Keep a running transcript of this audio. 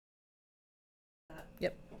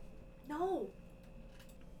No.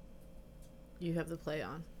 You have the play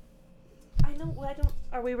on. I know. I don't.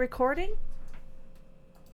 Are we recording?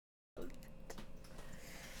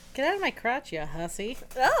 Get out of my crotch, you hussy.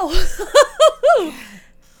 Oh.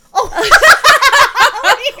 Oh.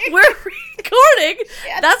 We're recording.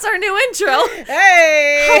 Yes. That's our new intro.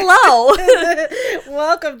 Hey. Hello.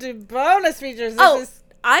 Welcome to bonus features. This is...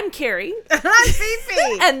 I'm Carrie. And I'm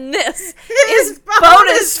Fifi. And this is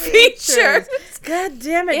bonus features. God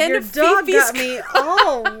damn it! And your dog Fifi's got me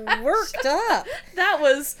all worked up. That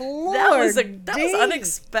was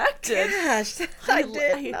unexpected. Gosh, I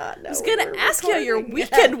did not know. I was gonna ask you how your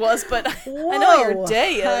weekend was, but I know your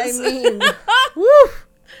day is. I mean, woo.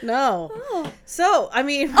 No. Oh. So, I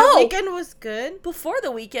mean, the weekend was good. Before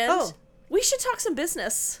the weekend, we should talk some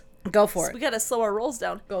business. Go for it. We gotta slow our rolls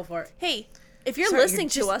down. Go for it. Hey, if you're listening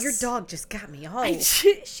to us... Your dog just got me all...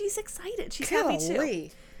 she's excited. She's happy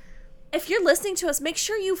too. If you're listening to us, make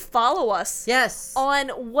sure you follow us. Yes. On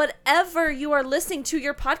whatever you are listening to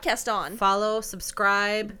your podcast on. Follow,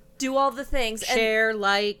 subscribe. Do all the things. Share,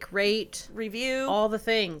 like, rate. Review. All the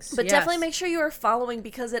things. But definitely make sure you are following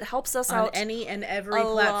because it helps us out. On any and every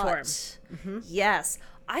platform. Mm-hmm. Yes.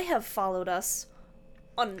 I have followed us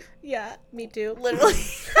on... Yeah, me too. Literally.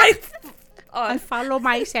 I follow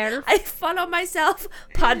myself.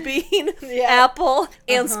 Podbean, Apple,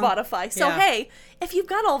 and Spotify. So, hey, if you've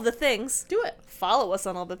got all the things, do it. Follow us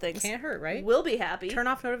on all the things. Can't hurt, right? We'll be happy. Turn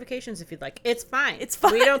off notifications if you'd like. It's fine. It's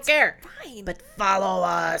fine. We don't care. Fine. But follow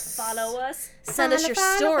us. Follow us. Send us your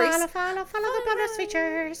stories. Follow the bonus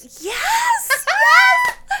features. Yes!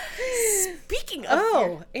 Yes! Speaking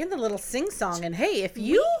of... and the little sing-song. And hey, if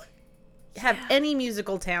you have any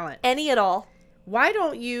musical talent. Any at all. Why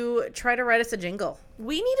don't you try to write us a jingle?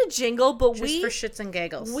 We need a jingle, but just for shits and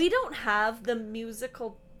giggles. We don't have the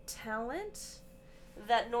musical talent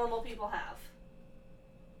that normal people have.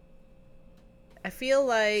 I feel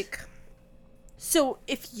like... So,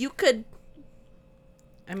 if you could...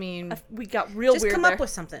 I mean... we got real weird Just come up with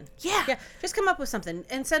something. Yeah. Just come up with something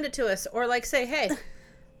and send it to us. Or like say, hey,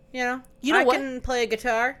 I can play a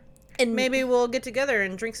guitar. And maybe we'll get together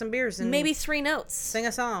and drink some beers. And maybe 3 notes. Sing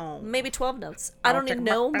a song. Maybe 12 notes. I don't even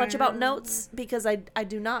know much about notes because I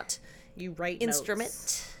do not. You write instrument.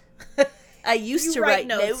 Notes. I used to write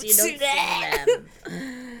notes. You don't sing them.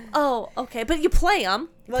 Oh, okay. But you play them.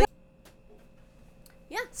 Well,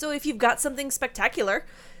 yeah. So if you've got something spectacular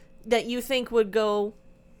that you think would go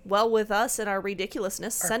well with us and our ridiculously,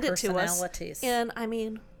 send it to us. And I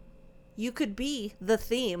mean, you could be the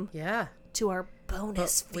theme. Yeah. To our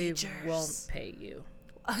bonus features. We won't pay you.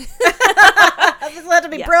 This will have to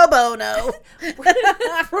be pro bono. Pro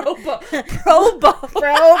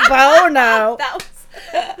bono. That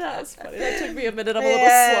was funny. That took me a minute. I'm a little slow.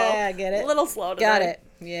 Yeah, get it. A little slow today. Got it.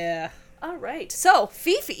 Yeah. All right. So,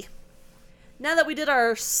 Fifi, now that we did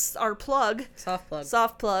our plug.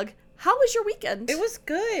 Soft plug. How was your weekend? It was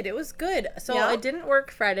good. So I didn't work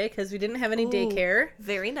Friday because we didn't have any daycare.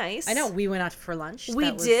 Very nice. I know. We went out for lunch. We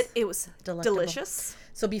did. It was delicious.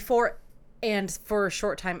 So before and for a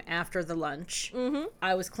short time after the lunch,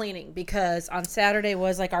 I was cleaning because on Saturday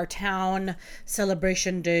was like our town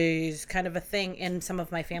celebration days kind of a thing. And some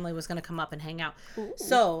of my family was going to come up and hang out. Ooh.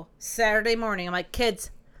 So Saturday morning, I'm like, kids,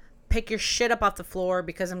 pick your shit up off the floor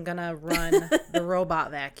because I'm going to run the robot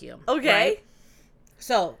vacuum. Okay. Right?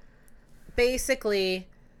 So... basically,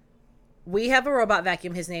 we have a robot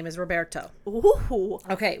vacuum. His name is Roberto. Ooh.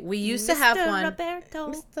 Okay, we used to have one.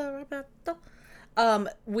 Mr. Roberto.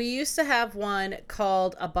 We used to have one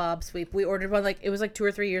called a Bob Sweep. We ordered one it was 2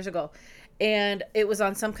 or 3 years ago, and it was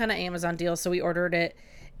on some kind of Amazon deal. So we ordered it,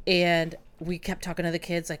 and we kept talking to the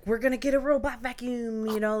kids like, "We're gonna get a robot vacuum,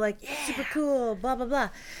 super cool, blah blah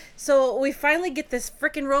blah." So we finally get this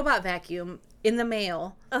freaking robot vacuum in the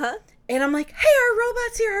mail. And I'm like, hey, our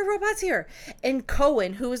robot's here. And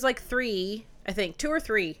Cohen, who was 3, I think, 2 or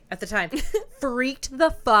 3 at the time, freaked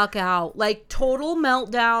the fuck out. Total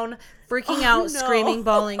meltdown, freaking out, screaming,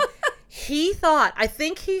 bawling. I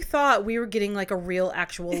think he thought we were getting a real,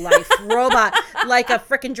 actual life robot, like a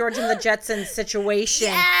freaking George and the Jetsons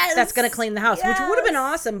situation that's going to clean the house, which would have been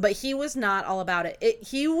awesome, but he was not all about it.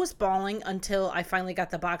 He was bawling until I finally got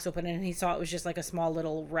the box open and he saw it was just a small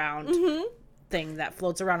little round thing that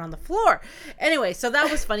floats around on the floor. Anyway, so that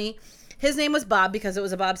was funny. His name was Bob because it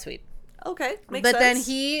was a Bob Sweep. Okay, makes sense. But then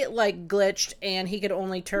he glitched and he could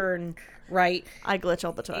only turn right. I glitch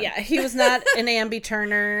all the time. Yeah, he was not an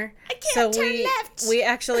ambi-turner. I can't turn left. We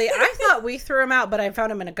actually, I thought we threw him out, but I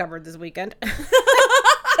found him in a cupboard this weekend.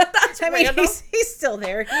 That's I mean, he's still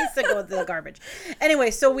there. He's still going through the garbage.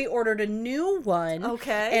 Anyway, so we ordered a new one.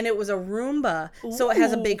 Okay. And it was a Roomba. Ooh. So it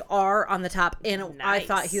has a big R on the top. And I Nice.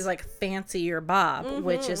 thought he's like Fancier Bob,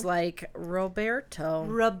 which is like Roberto.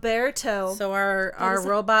 So our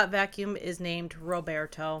robot vacuum is named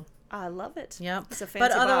Roberto. I love it. Yep. It's a fancy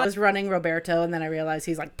but otherwise, I Bob. was running Roberto, and then I realized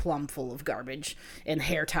he's like plumb full of garbage and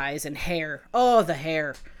hair ties and hair. Oh, the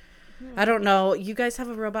hair. I don't know. You guys have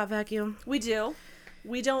a robot vacuum? We do.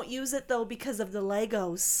 We don't use it, though, because of the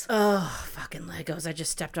Legos. Oh, fucking Legos. I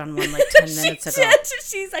just stepped on one like 10 minutes ago.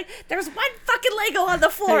 She's like, there's one fucking Lego on the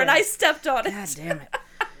floor, and I stepped on it. God damn it.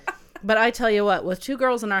 But I tell you what, with 2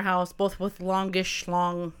 girls in our house, both with longish,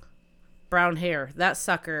 long brown hair, that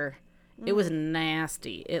sucker, it was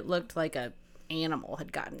nasty. It looked like a animal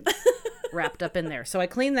had gotten wrapped up in there. So I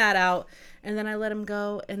cleaned that out, and then I let him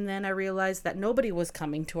go, and then I realized that nobody was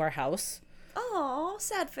coming to our house. Oh,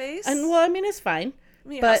 sad face. And well, I mean, it's fine.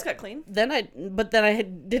 Your house got clean. Then I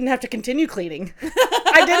didn't have to continue cleaning.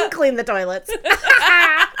 I didn't clean the toilets.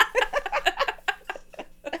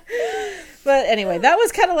 But anyway, that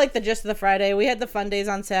was kind of like the gist of the Friday. We had the fun days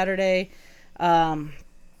on Saturday. It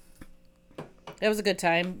was a good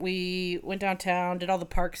time. We went downtown, did all the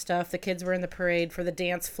park stuff. The kids were in the parade for the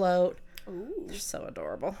dance float. Ooh. They're so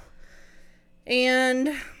adorable.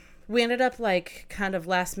 And we ended up like kind of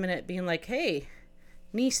last minute being like, hey,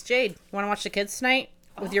 niece Jade, want to watch the kids tonight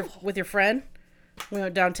with your friend? We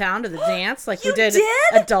went downtown to the dance like we did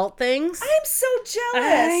adult things. I'm so jealous.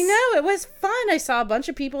 I know, it was fun. I saw a bunch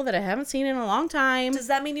of people that I haven't seen in a long time. Does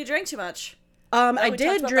that mean you drank too much? I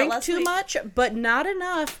did drink too much, but not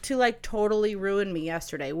enough to like totally ruin me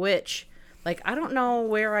yesterday, which like I don't know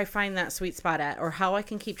where I find that sweet spot at or how I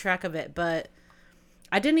can keep track of it, but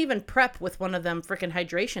I didn't even prep with one of them freaking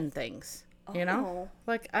hydration things, you know?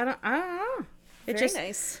 Like I don't know. Very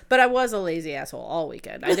nice. But I was a lazy asshole all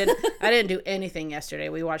weekend. I didn't do anything yesterday.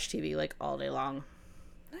 We watched TV like all day long.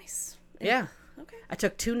 Nice. Yeah. Okay. I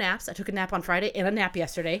took 2 naps. I took a nap on Friday and a nap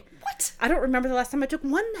yesterday. What? I don't remember the last time I took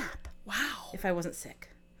 1 nap. Wow. If I wasn't sick.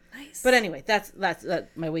 Nice. But anyway, that's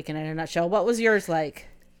my weekend in a nutshell. What was yours like?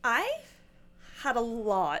 I had a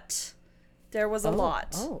lot. There was a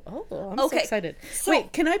lot. I'm so excited. So,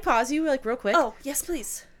 wait, can I pause you like real quick? Oh, yes,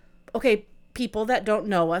 please. Okay, people that don't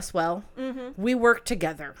know us well, we work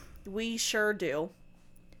together. We sure do.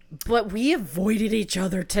 But we avoided each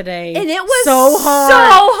other today. And it was so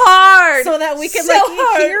hard. So that we can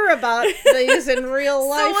hear about these in real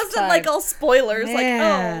life. So it wasn't like all spoilers,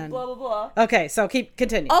 Man. like, oh, blah, blah, blah. Okay, so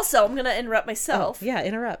continue. Also, I'm going to interrupt myself. Oh, yeah,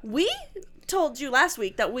 interrupt. We told you last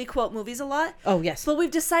week that we quote movies a lot. Oh, yes. But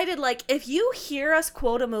we've decided, like, if you hear us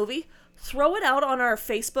quote a movie, throw it out on our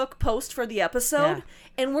Facebook post for the episode. Yeah.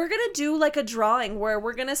 And we're going to do, like, a drawing where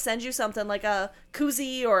we're going to send you something like a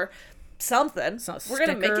koozie or something. We're going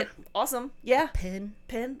to make it awesome. Yeah. Pin.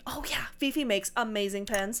 Oh, yeah. Fifi makes amazing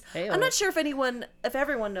pens. Hey-o. I'm not sure if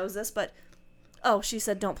everyone knows this, but... Oh, she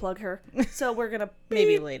said don't plug her. So we're going to...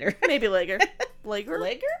 Maybe later. Maybe later. Lager?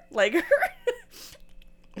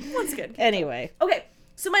 Once again. Anyway. Okay,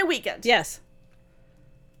 so my weekend. Yes.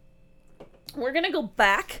 We're going to go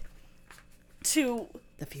back to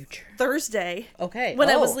the future. Thursday. Okay. When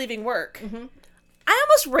I was leaving work. Mm-hmm. I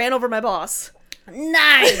almost ran over my boss.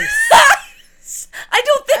 Nice. I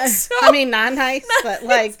don't think so. I mean, not nice, but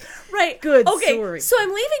like, right. Good okay, story. So I'm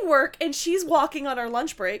leaving work and she's walking on our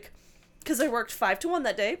lunch break because I worked 5 to 1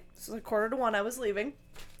 that day. So 1:45 I was leaving.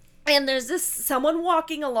 And there's someone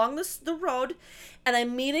walking along the road, and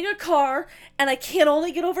I'm meeting a car, and I can't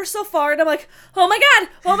only get over so far, and I'm like, oh my god,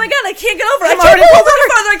 I can't get over. I can't pull over any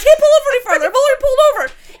farther. I can't pull over any farther. I've already pulled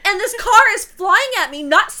over. And this car is flying at me,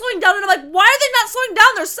 not slowing down, and I'm like, why are they not slowing down?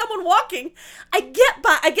 There's someone walking. And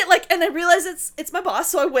I realize it's my boss,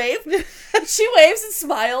 so I wave. She waves and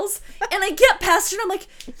smiles, and I get past her, and I'm like,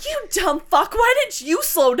 you dumb fuck, why didn't you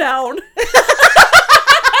slow down?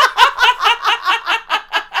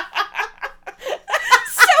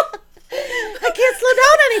 I can't slow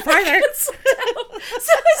down any farther.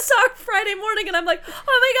 So I saw her Friday morning, and I'm like, oh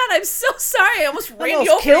my god, I'm so sorry. I almost ran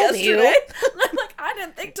you over yesterday. And I'm like, I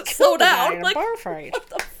didn't think to slow down. Like, what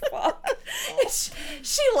the fuck?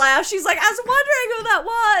 She laughed. She's like, I was wondering who that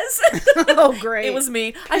was. Oh, great. It was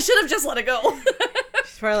me. I should have just let it go.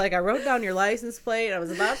 She's probably like, I wrote down your license plate. I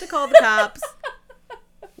was about to call the cops.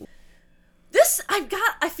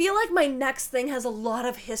 I feel like my next thing has a lot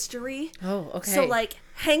of history. Oh, okay. So, like,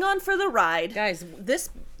 hang on for the ride. Guys, this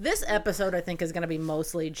episode, I think, is going to be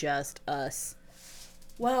mostly just us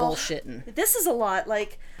bullshitting. This is a lot.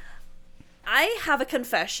 Like, I have a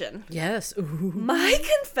confession. Yes. Ooh. My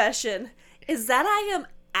confession is that I am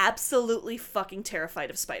absolutely fucking terrified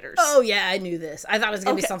of spiders. Oh, yeah, I knew this. I thought it was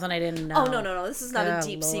going to be something I didn't know. Oh, no. This is not a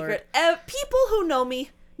deep secret. People who know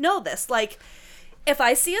me know this. Like, if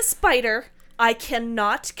I see a spider, I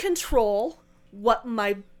cannot control what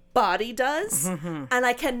my body does, and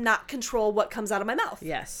I cannot control what comes out of my mouth.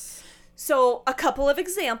 Yes. So, a couple of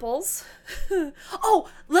examples. Oh,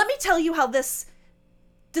 let me tell you how this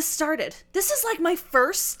started. This is like my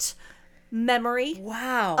first memory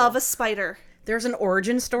of a spider. There's an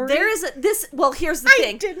origin story? Here's the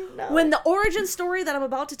thing. I didn't know. When the origin story that I'm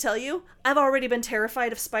about to tell you, I've already been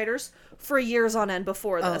terrified of spiders for years on end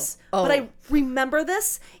before this. Oh. But I remember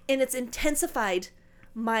this, and it's intensified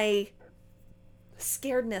my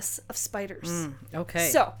scaredness of spiders. Okay.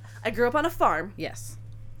 So, I grew up on a farm. Yes.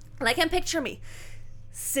 And I can picture me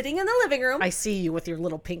sitting in the living room. I see you with your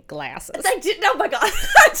little pink glasses. I didn't. Oh my god!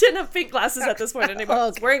 I didn't have pink glasses at this point anymore. I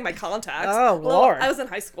was wearing my contacts. Oh Lord! I was in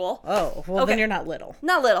high school. Oh well, then you're not little.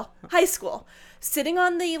 Not little. High school. Sitting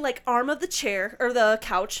on the arm of the chair or the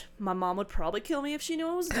couch. My mom would probably kill me if she knew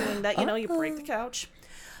I was doing that. You know, you break the couch.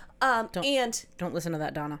 Don't listen to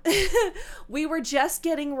that, Donna. We were just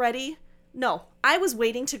getting ready. No, I was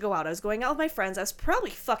waiting to go out. I was going out with my friends. I was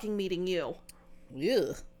probably fucking meeting you.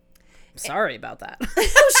 Ew. Sorry about that.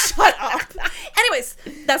 Shut up. Anyways,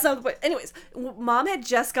 that's not the point. Anyways, Mom had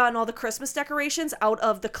just gotten all the Christmas decorations out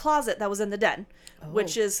of the closet that was in the den,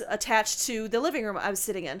 which is attached to the living room I was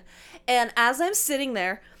sitting in. And as I'm sitting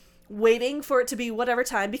there, waiting for it to be whatever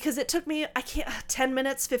time, because it took me, 10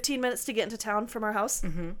 minutes, 15 minutes to get into town from our house.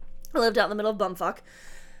 I lived out in the middle of bumfuck.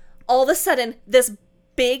 All of a sudden, this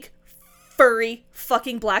big, furry,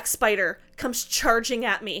 fucking black spider comes charging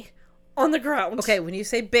at me on the ground. Okay, when you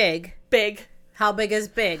say big... Big. How big is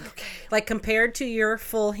big? Okay. Like compared to your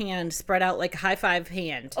full hand spread out like a high five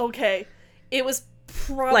hand. Okay. It was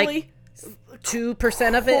probably... Like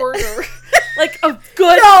 2% of it? Like a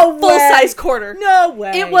good full-size quarter. No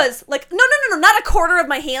way. It was like... No. Not a quarter of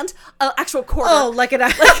my hand. An actual quarter. Oh, like an...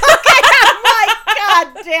 Okay. My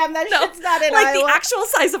God damn, that shit's not in like Iowa. The actual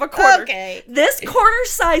size of a quarter. Okay. This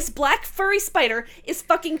quarter-sized black furry spider is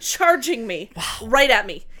fucking charging me. Right at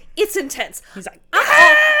me. It's intense. He's like,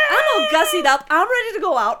 I'm all gussied up. I'm ready to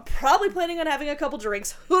go out. Probably planning on having a couple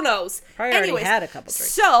drinks. Who knows? Probably already had a couple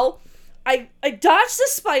drinks. So, I dodge the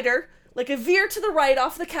spider, like I veer to the right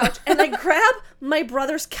off the couch, and I grab my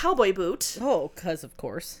brother's cowboy boot. Oh, because of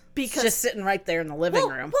course. Because it's just sitting right there in the living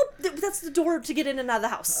room. Well, that's the door to get in and out of the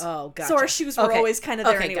house. Oh, gotcha. So our shoes were always kind of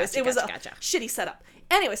there anyways. It was a shitty setup.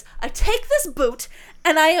 Anyways, I take this boot,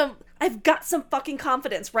 and I've got some fucking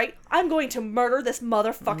confidence, right? I'm going to murder this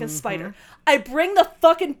motherfucking spider. I bring the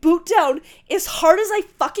fucking boot down as hard as I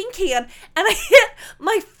fucking can, and I hit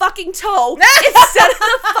my fucking toe instead of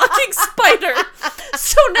the fucking spider.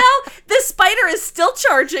 So now this spider is still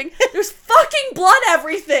charging. There's fucking blood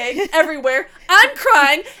everywhere. I'm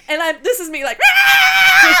crying, and this is me like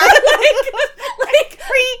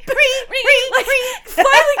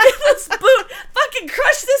finally get this boot, fucking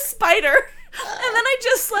crush this spider. And then I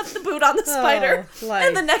just left the boot on the spider.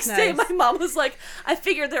 And the next day, my mom was like, I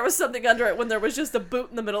figured there was something under it when there was just a boot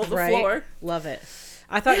in the middle of the floor. Love it.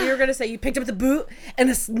 I thought you were going to say you picked up the boot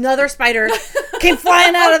and another spider came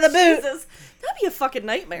flying out of the boot. Jesus. That'd be a fucking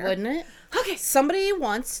nightmare. Wouldn't it? Okay. Somebody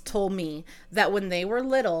once told me that when they were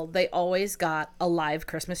little, they always got a live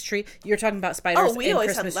Christmas tree. You're talking about spiders and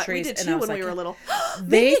Christmas trees. We did too when we were little.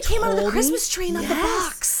 They came out of the Christmas tree and out the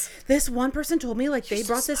box. This one person told me they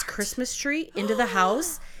brought this Christmas tree into the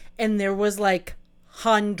house and there was like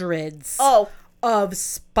hundreds of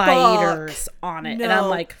spiders on it. No. And I'm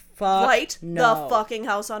like, fuck. Light the fucking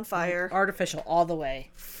house on fire. Artificial all the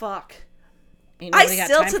way. Fuck. I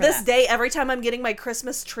still, to this day, every time I'm getting my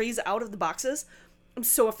Christmas trees out of the boxes, I'm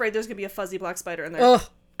so afraid there's going to be a fuzzy black spider in there. Oh,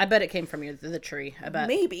 I bet it came from the tree. I bet.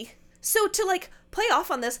 Maybe. So to play off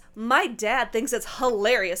on this, my dad thinks it's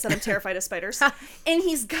hilarious that I'm terrified of spiders. And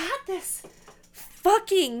he's got this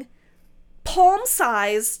fucking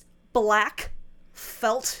palm-sized black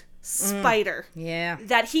felt spider. Yeah.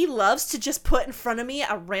 That he loves to just put in front of me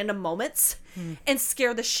at random moments and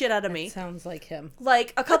scare the shit out of me. Sounds like him.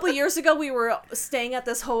 Like a couple years ago, we were staying at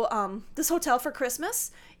this hotel for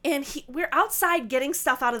Christmas, and we're outside getting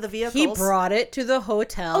stuff out of the vehicles. He brought it to the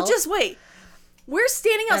hotel. Oh, just wait. We're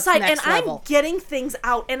standing outside, and I'm getting things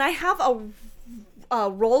out, and I have a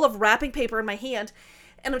roll of wrapping paper in my hand,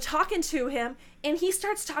 and I'm talking to him, and he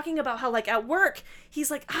starts talking about how, at work, he's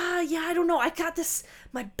like, yeah, I don't know, I got this,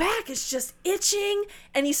 my back is just itching,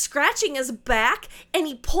 and he's scratching his back, and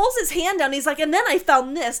he pulls his hand down, and he's like, and then I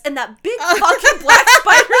found this, and that big fucking black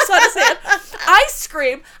spider's on his hand. I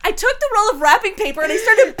scream, I took the roll of wrapping paper, and I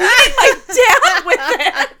started beating my dad with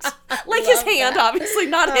it. His hand, obviously,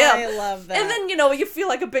 obviously not him. I love that. And then, you feel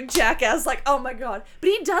like a big jackass, like, oh my God. But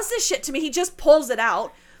he does this shit to me. He just pulls it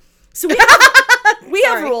out. So we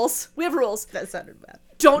have rules. We have rules. That sounded bad.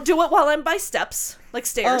 Don't do it while I'm by steps, like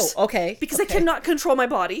stairs. Oh, okay. Because I cannot control my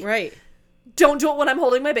body. Right. Don't do it when I'm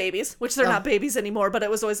holding my babies, which they're not babies anymore, but it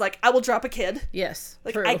was always like, I will drop a kid. Yes.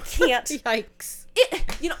 Like, true. I can't. Yikes.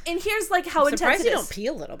 And here's like how intense Surprised it you is. don't pee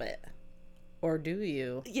a little bit. Or do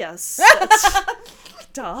you? Yes.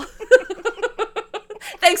 Duh.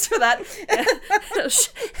 Thanks for that.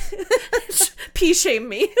 Pee shame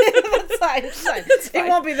me. It's fine. It's fine. It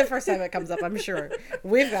won't be the first time it comes up, I'm sure.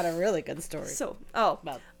 We've got a really good story. So,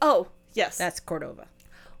 yes. That's Cordova.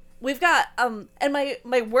 We've got, and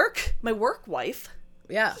my work wife.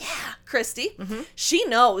 Yeah. Yeah. Christy. Mm-hmm. She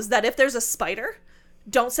knows that if there's a spider,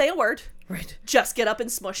 don't say a word. Right. Just get up and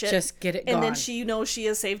smush it. Just get it gone. And then she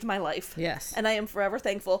has saved my life. Yes. And I am forever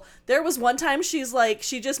thankful. There was one time she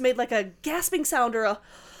just made like a gasping sound or a,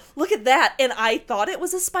 look at that. And I thought it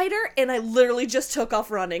was a spider and I literally just took off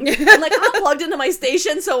running. And like I'm plugged into my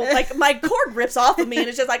station. So like my cord rips off of me and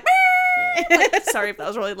it's just like, sorry if that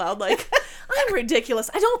was really loud. Like I'm ridiculous.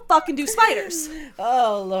 I don't fucking do spiders.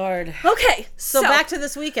 Oh, Lord. Okay. So back to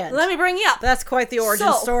this weekend. Let me bring you up. That's quite the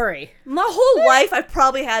origin story. My whole life, I've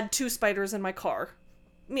probably had 2 spiders in my car.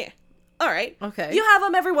 Yeah. All right. Okay. You have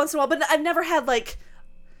them every once in a while, but I've never had like,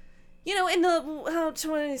 in the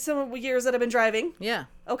 20 some years that I've been driving. Yeah.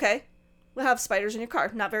 Okay. We'll have spiders in your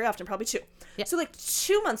car. Not very often, probably 2. Yeah. So like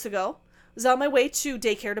 2 months ago, I was on my way to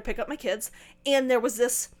daycare to pick up my kids, and there was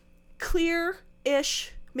this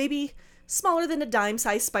clear-ish, maybe smaller than a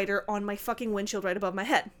dime-sized spider on my fucking windshield right above my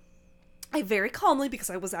head. I very calmly, because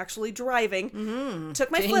I was actually driving, took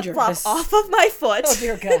my flip-flop off of my foot. Oh,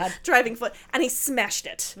 dear God. Driving foot. And I smashed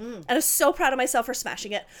it. And I was so proud of myself for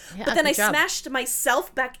smashing it. Yeah, but then I good job. smashed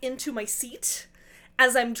myself back into my seat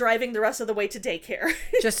as I'm driving the rest of the way to daycare.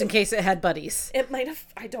 Just in case it had buddies. It might have.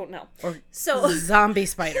 I don't know. Or so zombie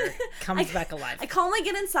spider comes back alive. I calmly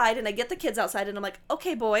get inside and I get the kids outside and I'm like,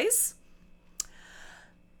 okay, boys.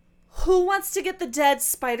 Who wants to get the dead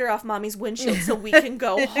spider off mommy's windshield so we can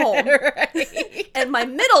go home? Right. And my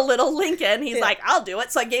middle little Lincoln, he's like, I'll do it.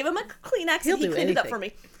 So I gave him a Kleenex and he cleaned it up for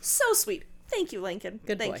me. So sweet. Thank you, Lincoln.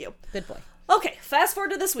 Thank you. Good boy. Okay, fast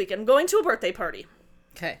forward to this weekend. I'm going to a birthday party.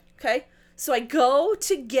 Okay. So I go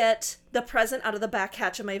to get the present out of the back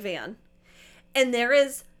hatch of my van. And there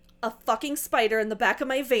is a fucking spider in the back of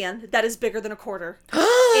my van that is bigger than a quarter.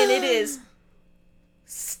 And it is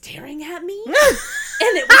staring at me.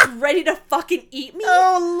 And it was ready to fucking eat me.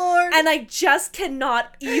 Oh, Lord. And I just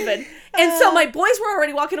cannot even. And so my boys were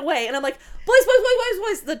already walking away. And I'm like, boys.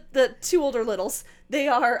 The 2 older littles. They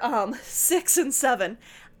are 6 and 7.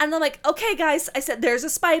 And I'm like, okay, guys. I said, there's a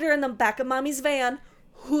spider in the back of mommy's van.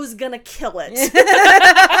 Who's gonna kill it?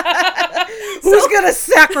 Who's gonna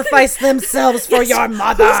sacrifice themselves for your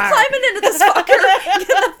mother? Who's climbing into this fucker and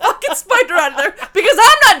getting the fucking spider out of there? Because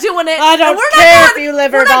I'm not doing it. I don't care if you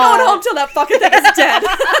live or We're not die. going home till that fucking thing is dead.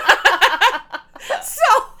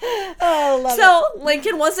 So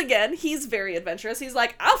Lincoln, once again, he's very adventurous. He's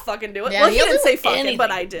like, I'll fucking do it. Yeah, Well, he he'll didn't do say fucking, anything.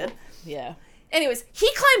 but I did. Yeah. Anyways, he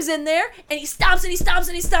climbs in there and he stomps and he stomps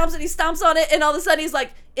and he stomps and he stomps on it, and all of a sudden he's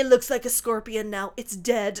like, it looks like a scorpion now. It's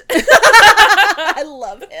dead. I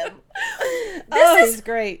love him. He's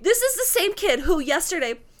great. This is the same kid who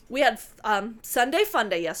yesterday, we had Sunday Fun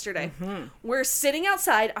Day yesterday. Mm-hmm. We're sitting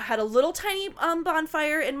outside. I had a little tiny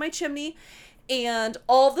bonfire in my chimney, and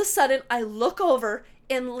all of a sudden I look over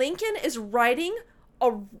and Lincoln is riding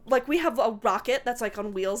we have a rocket that's like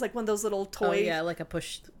on wheels, like one of those little toy. Oh, yeah, like a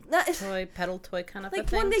push toy, pedal toy kind of like a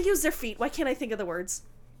thing. when they use their feet. Why can't I think of the words?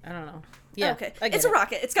 I don't know. Yeah. Okay. It's a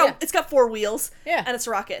rocket. It's got 4 wheels. Yeah. And it's a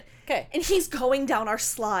rocket. Okay. And he's going down our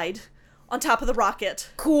slide on top of the rocket.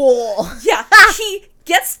 Cool. Yeah. He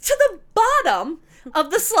gets to the bottom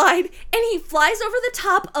of the slide and he flies over the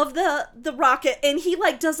top of the rocket and he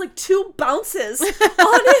does 2 bounces on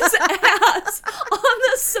his ass on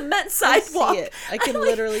the cement sidewalk. I can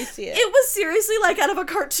literally see it. It was seriously out of a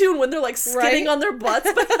cartoon when they're skidding on their butts,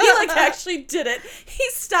 but he actually did it. He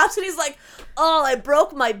stops and he's like, oh, I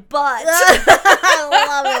broke my butt.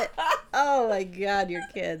 I love it. Oh my God, your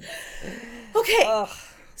kids. Okay. Ugh,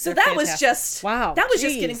 so that was just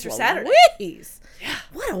just getting through Saturday. Yeah.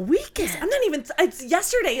 What a weekend. I'm not even.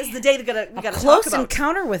 Yesterday is the day we gotta talk about. Close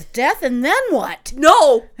encounter with death, and then what?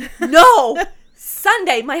 No.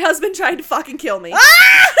 Sunday, my husband tried to fucking kill me. The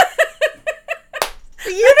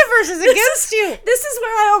universe is against you. This is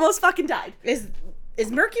where I almost fucking died. Is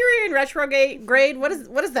Mercury in retrograde? What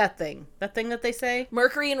is that thing? That thing that they say?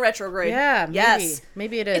 Mercury in retrograde. Yeah, maybe. Yes.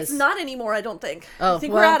 Maybe it is. It's not anymore, I don't think. Oh, I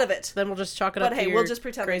think we're out of it. Then we'll just chalk it up to we'll just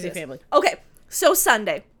pretend crazy it is. family. Okay, So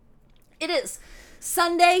Sunday. It is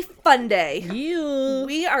Sunday Fun Day. You.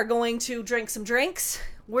 We are going to drink some drinks.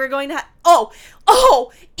 We're going to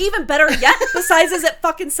even better yet, besides is it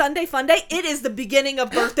fucking Sunday Fun Day, it is the beginning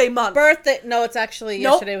of birthday month. No, it's actually,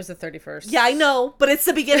 yesterday was the 31st. Yeah, I know, but it's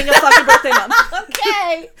the beginning of fucking birthday month.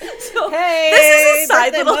 Okay. So, hey,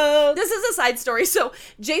 this is a side story. So,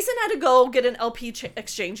 Jason had to go get an LP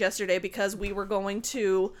exchange yesterday because we were going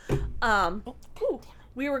to,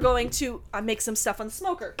 make some stuff on the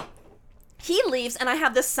smoker. He leaves, and I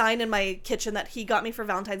have this sign in my kitchen that he got me for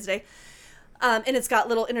Valentine's Day. And it's got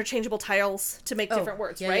little interchangeable tiles to make different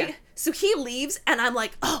words, right? Yeah. So he leaves, and I'm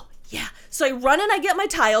like, oh, yeah. So I run and I get my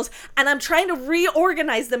tiles, and I'm trying to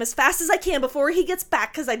reorganize them as fast as I can before he gets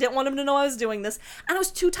back, because I didn't want him to know I was doing this. And I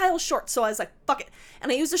was 2 tiles short, so I was like, fuck it.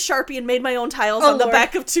 And I used a Sharpie and made my own tiles on the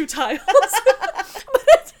back of 2 tiles.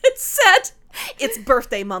 But it said, it's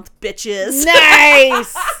birthday month, bitches.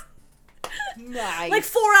 Nice! Nice. Like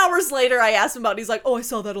 4 hours later, I asked him about it. He's like, oh, I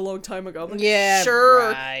saw that a long time ago. Like, yeah,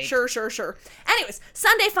 sure, right. Sure. Anyways,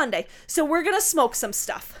 Sunday Fun Day. So we're going to smoke some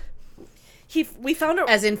stuff. We found a...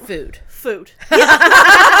 As in food. Food. Yeah.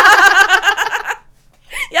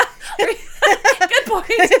 Yeah. Good point.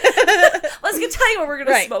 Let's tell you what we're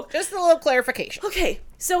going to smoke. Just a little clarification. Okay.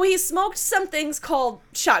 So he smoked some things called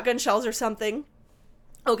shotgun shells or something.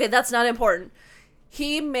 Okay, that's not important.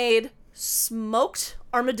 He made smoked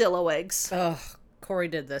armadillo eggs. Oh, Corey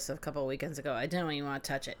did this a couple of weekends ago. I didn't even want to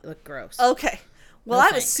touch it. It looked gross. Okay. Well,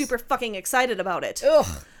 I was super fucking excited about it. Ugh.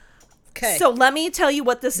 Okay. So let me tell you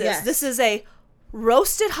what this is. Yes. This is a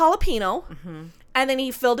roasted jalapeno, and then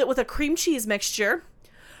he filled it with a cream cheese mixture,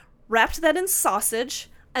 wrapped that in sausage,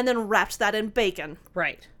 and then wrapped that in bacon.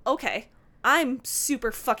 Right. Okay. I'm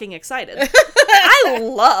super fucking excited. I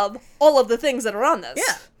love all of the things that are on this.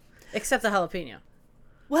 Yeah. Except the jalapeno.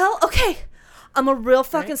 Well, okay. I'm a real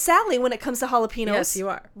fucking Sally when it comes to jalapenos. Yes, you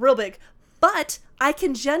are. Real big. But I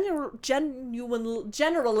can generally, I'm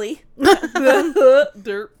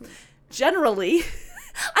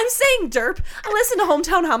saying derp. I listened to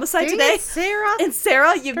Hometown Homicide today. Sarah. And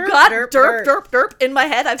Sarah, you got derp in my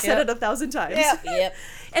head. I've said it 1,000 times. Yep.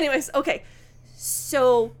 Anyways, okay.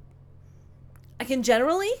 So I can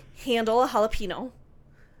generally handle a jalapeno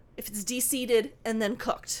if it's de-seeded and then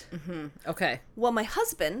cooked. Mm-hmm. Okay. Well, my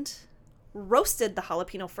husband roasted the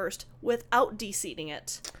jalapeno first without de-seeding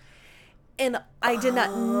it. And I did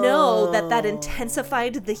not know that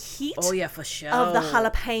intensified the heat for sure. of the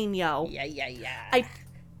jalapeno. Yeah. I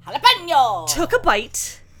jalapeno! took a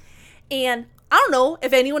bite, and I don't know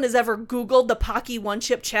if anyone has ever Googled the Pocky One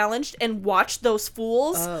Chip Challenge and watched those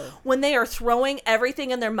fools when they are throwing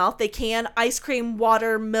everything in their mouth they can, ice cream,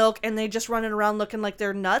 water, milk, and they just running around looking like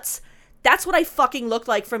they're nuts. That's what I fucking look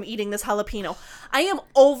like from eating this jalapeno. I am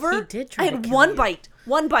over. He did try I to had kill one you.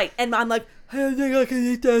 bite, and I'm like, I don't think I can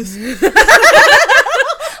eat this.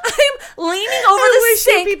 I'm leaning over the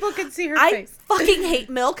sink. People could see her I face. fucking hate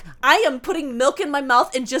milk. I am putting milk in my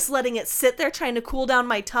mouth and just letting it sit there, trying to cool down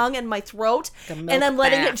my tongue and my throat, and I'm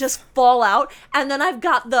letting it just fall out. And then I've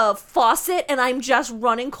got the faucet, and I'm just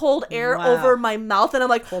running cold air over my mouth, and I'm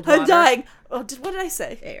like, I'm dying. Oh, what did I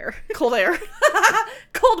say? Air. Cold air.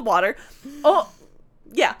 Cold water. Oh,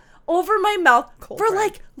 yeah. Over my mouth for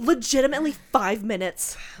like legitimately 5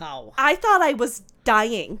 minutes. Wow. I thought I was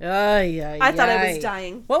dying. I thought I was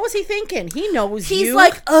dying. What was he thinking? He knows He's you.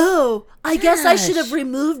 like, oh, I guess I should have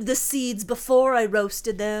removed the seeds before I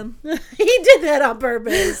roasted them. He did that on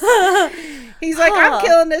purpose. He's like, I'm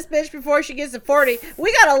killing this bitch before she gets to 40.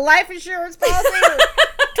 We got a life insurance policy.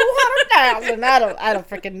 200,000. I don't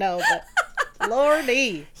freaking know, but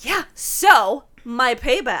Lordy. Yeah. So my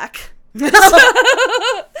payback.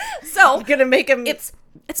 So you're gonna make him. It's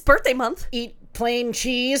birthday month. Eat plain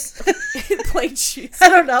cheese. Plain cheese. I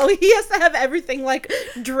don't know. He has to have everything like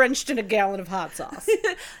drenched in a gallon of hot sauce.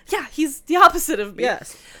 Yeah, he's the opposite of me.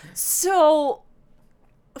 Yes. So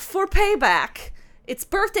for payback, it's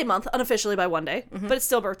birthday month unofficially by one day, but it's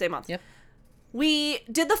still birthday month. Yep. We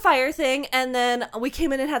did the fire thing, and then we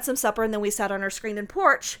came in and had some supper, and then we sat on our screened-in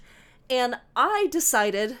porch, and I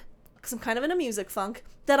decided, because I'm kind of in a music funk,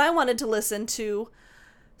 that I wanted to listen to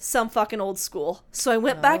some fucking old school. So I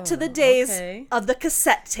went back to the days of the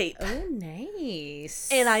cassette tape. Oh, nice.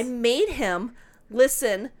 And I made him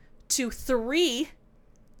listen to 3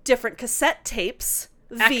 different cassette tapes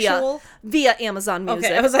via Amazon Music.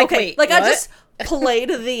 Okay, I was like, wait, like what? I just played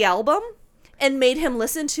the album and made him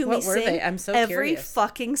listen to me sing I'm so every curious.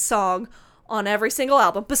 fucking song on every single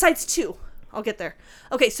album, besides 2. I'll get there.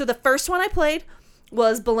 Okay, so the first one I played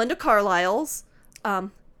was Belinda Carlisle's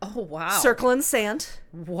oh, wow. Circle in the Sand.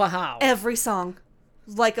 Wow. Every song.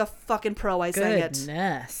 Like a fucking pro, I sang it.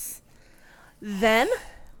 Goodness. then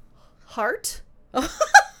Heart. Oh,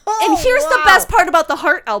 And here's the best part about the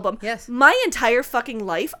Heart album. Yes. My entire fucking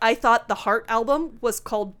life, I thought the Heart album was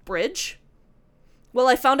called Bridge. Well,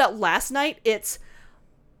 I found out last night it's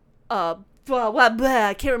I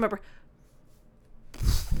can't remember.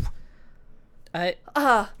 Do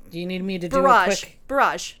you need me to do Barrage. a quick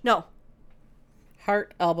Barrage. No.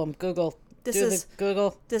 Heart album? Google. This do is the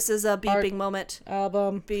Google This is a beeping Heart moment.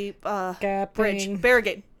 album. Beep. Gapping. Bridge.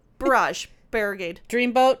 Barricade. Barrage. Barricade.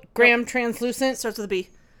 Dreamboat. Graham Translucent. Starts with a B.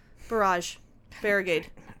 Barrage. Barricade.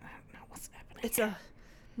 What's happening? It's a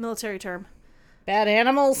military term. Bad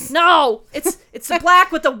Animals. No! It's the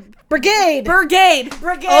black with the Brigade. Brigade.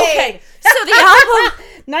 Brigade. Okay. So the album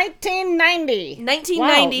 1990.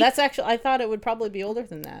 1990. Wow, that's actually, I thought it would probably be older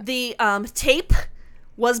than that. The tape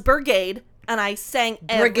was Brigade, and I sang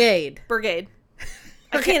Brigade. Brigade.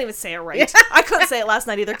 I can't even say it right. I couldn't say it last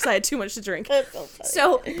night either because I had too much to drink.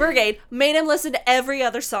 So Brigade made him listen to every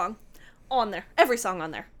other song on there. Every song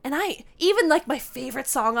on there. And I, even like my favorite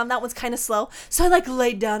song on that one's kind of slow. So I like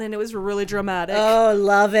laid down and it was really dramatic. Oh,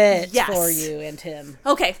 love it Yes. for you and him.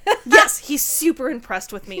 Okay. Yes, he's super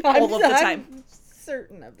impressed with me all of the time. I'm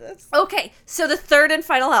certain of this. Okay, so the third and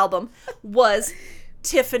final album was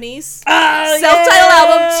Tiffany's self-titled yes!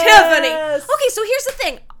 album, Tiffany. Okay, so here's the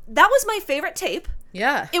thing. That was my favorite tape.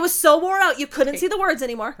 Yeah. It was so worn out, you couldn't see the words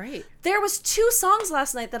anymore. Right. There was 2 songs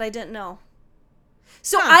last night that I didn't know.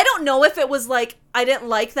 So I don't know if it was like, I didn't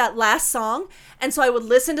like that last song, and so I would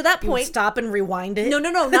listen to that You would point. stop and rewind it. No,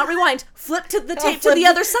 not rewind. Flip to the tape to the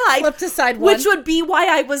other side. Flip to side one. Which would be why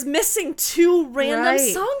I was missing 2 random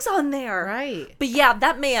Right. songs on there. Right. But yeah,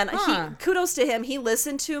 that man, Huh. kudos to him. He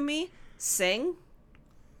listened to me sing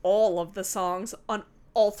all of the songs on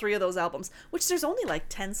all 3 of those albums, which there's only like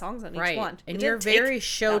 10 songs on each Right. one. And It you're didn't take very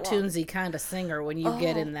show that long. tunesy kind of singer when you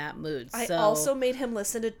get in that mood. I So also made him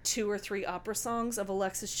listen to 2 or 3 opera songs of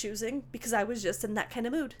Alexis choosing because I was just in that kind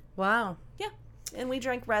of mood. wow. Yeah. And we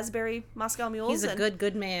drank raspberry Moscow mules. He's a and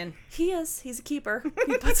good man. He is. He's a keeper.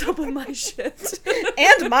 He puts up with my shit.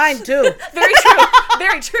 And mine too. Very true.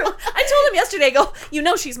 Very true. I told him yesterday, I go, you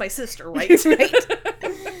know she's my sister, right?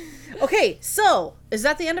 Okay, so is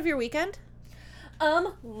that the end of your weekend?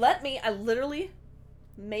 I literally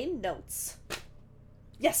made notes.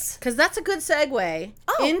 Yes. Because that's a good segue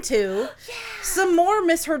into some more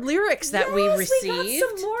misheard lyrics that we received. We got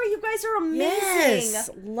some more. You guys are amazing. Yes,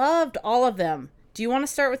 loved all of them. Do you want to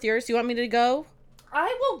start with yours? Do you want me to go?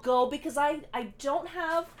 I will go because I don't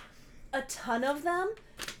have a ton of them.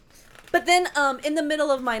 But then in the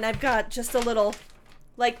middle of mine, I've got just a little,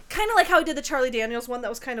 like, kind of like how I did the Charlie Daniels one. That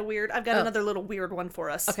was kind of weird. I've got another little weird one for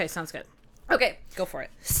us. Okay, sounds good. Okay. Go for it.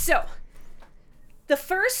 So, the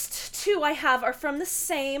first 2 I have are from the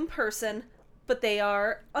same person, but they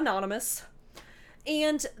are anonymous.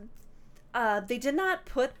 And they did not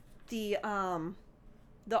put the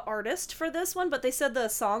artist for this one, but they said the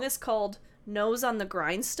song is called Nose on the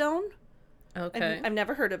Grindstone. Okay. I've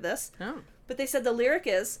never heard of this. Oh. But they said the lyric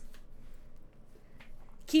is,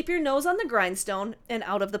 keep your nose on the grindstone and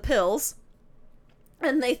out of the pills.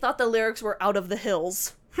 And they thought the lyrics were out of the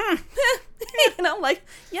hills. You know, like,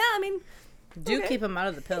 yeah, I mean, Do keep them out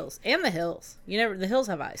of the pills and the hills. The hills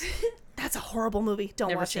have eyes. that's a horrible movie. Don't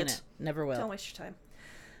Never watch seen it. Never will. Don't waste your time.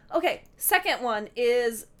 Okay, second one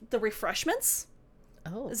is The Refreshments.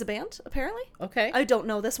 Oh. Is a band, apparently. Okay. I don't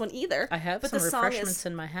know this one either. I have but some the song refreshments is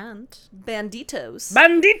in my hand. Banditos.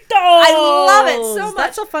 Banditos! I love it so much.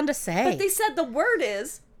 That's so fun to say. But they said the word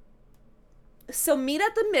is, so meet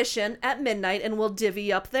at the Mission at midnight and we'll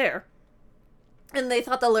divvy up there. And they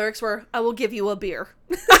thought the lyrics were, I will give you a beer.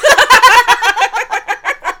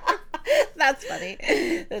 That's funny.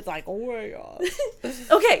 It's like, oh my god.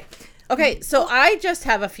 Okay. Okay, so I just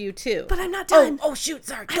have a few too. But I'm not done. Oh shoot,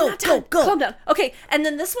 sorry. I'm not done. Go. Calm down. Okay, and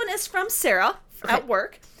then this one is from Sarah at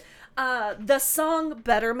work. The song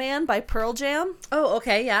Better Man by Pearl Jam. Oh,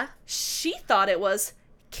 okay, yeah. She thought it was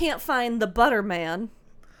Can't Find the Butter Man.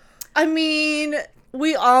 I mean,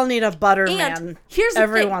 we all need a butter And man here's the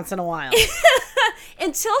every thing. once in a while.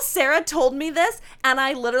 Until Sarah told me this, and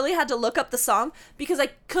I literally had to look up the song because I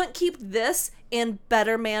couldn't keep this and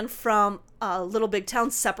Better Man from Little Big Town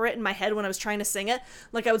separate in my head when I was trying to sing it.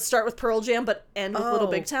 Like I would start with Pearl Jam but end with Little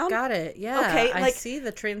Big Town. Got it. Yeah. Okay, I like- see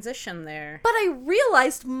the transition there. But I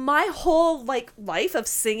realized my whole like life of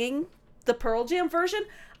singing the Pearl Jam version,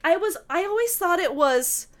 I always thought it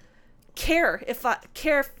was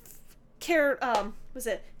was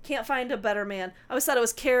it Can't Find a Better Man. I always thought it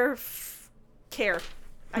was care.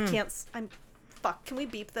 I can't. Can we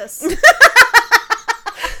beep this?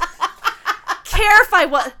 Care if I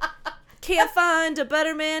was. Can't find a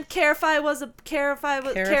better man. Care if I was a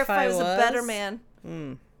better man.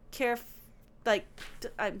 I'm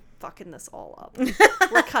fucking this all up.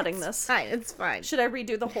 We're cutting this. It's fine. Should I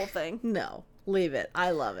redo the whole thing? No, leave it.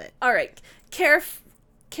 I love it. All right. Care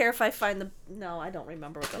if I find the... No, I don't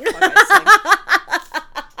remember what the fuck I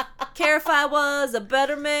sang. Care if I was a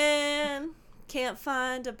better man. Can't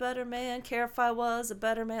find a better man. Care if I was a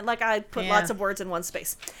better man. Like, I put lots of words in one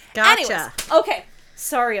space. Gotcha. Anyways, okay.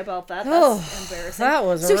 Sorry about that. That's embarrassing. That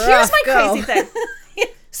was so rough here's my go. crazy thing.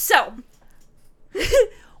 So,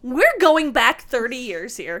 we're going back 30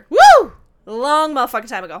 years here. Woo! Long motherfucking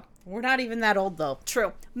time ago. We're not even that old, though.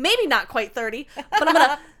 True. Maybe not quite 30, but I'm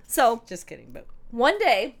gonna... So... Just kidding, but... One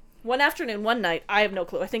day, one afternoon, one night, I have no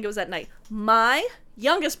clue. I think it was at night. My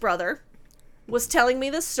youngest brother was telling me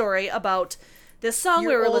this story about this song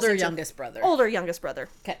we were listening to. Older youngest brother.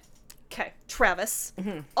 Okay. Travis.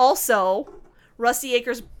 Mm-hmm. Also, Rusty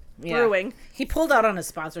Acres Brewing. He pulled out on his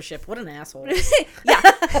sponsorship. What an asshole. Yeah.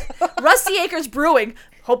 Rusty Acres Brewing.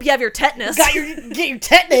 Hope you have your tetanus. Get your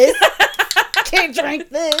tetanus. Can't drink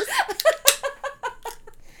this.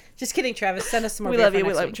 Just kidding, Travis. Send us some more beer.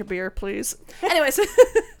 We love your beer, please. Anyways,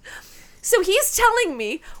 so he's telling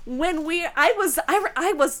me when I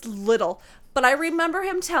was little, but I remember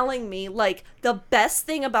him telling me like the best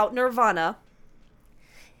thing about Nirvana.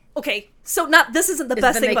 Okay, so this isn't the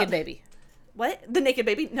best thing about the Naked Baby. What? The Naked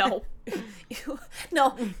Baby? No.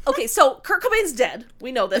 No. Okay, so Kurt Cobain's dead.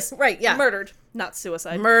 We know this. Right, yeah. Murdered, not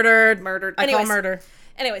suicide. Murdered. Anyways, I call murder.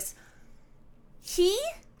 Anyways,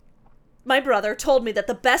 my brother told me that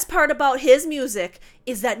the best part about his music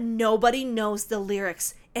is that nobody knows the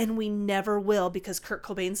lyrics, and we never will because Kurt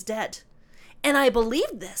Cobain's dead. And I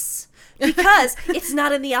believed this because it's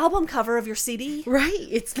not in the album cover of your CD. Right.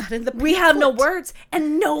 It's not in the We have no words,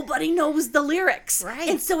 and nobody knows the lyrics. Right.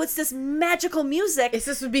 And so it's this magical music.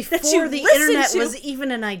 This would be before the internet was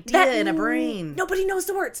even an idea in a brain. Nobody knows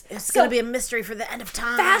the words. It's going to be a mystery for the end of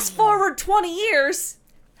time. Fast forward 20 years.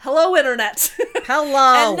 Hello, Internet.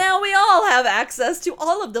 Hello. And now we all have access to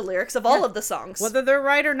all of the lyrics of all of the songs. Whether they're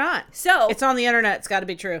right or not. So it's on the internet. It's got to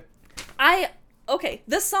be true.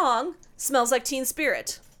 This song, Smells Like Teen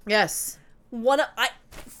Spirit. Yes.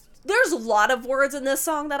 There's a lot of words in this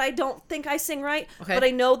song that I don't think I sing right. Okay. But I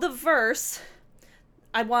know the verse.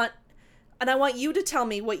 I want you to tell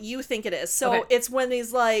me what you think it is. So It's when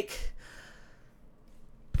he's like...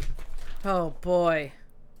 Oh, boy.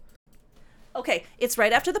 Okay, it's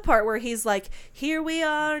right after the part where he's like, here we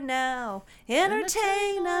are now,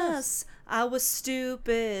 entertain us. I was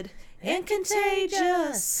stupid and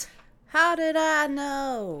contagious. How did I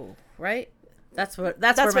know? Right? That's where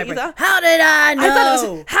what you thought? How did I know? I thought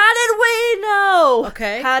it was, how did we know?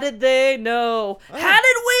 Okay. How did they know? Oh. How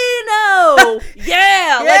did we know?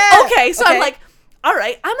 Yeah. Like, okay, so I'm like, all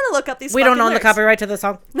right, I'm going to look up these We don't own lyrics. the copyright to the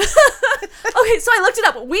song. Okay, so I looked it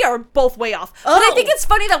up. We are both way off. Oh. But I think it's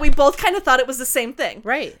funny that we both kind of thought it was the same thing.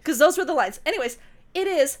 Right. Because those were the lines. Anyways, it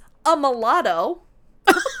is a mulatto.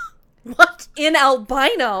 What? In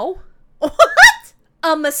albino. What?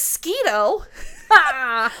 A mosquito.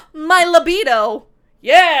 My libido.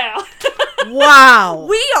 Yeah. Wow.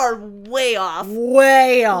 We are way off.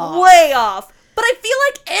 Way off. Way off. But I feel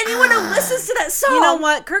like anyone who listens to that song... You know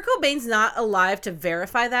what? Kurt Cobain's not alive to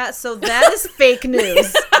verify that, so that is fake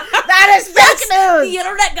news. That is fake news! The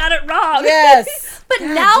internet got it wrong. Yes. But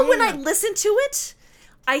now when I listen to it,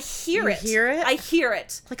 I hear it. You hear it? I hear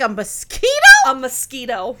it. Like a mosquito? A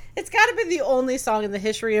mosquito. It's got to be the only song in the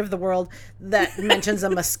history of the world that mentions a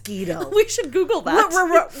mosquito. We should Google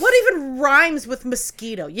that. What even rhymes with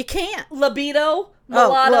mosquito? You can't. Libido,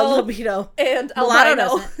 mulatto, libido. And mulatto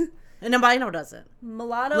albino. Doesn't. An albino doesn't.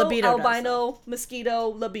 Mulatto, libido albino, doesn't. Mosquito,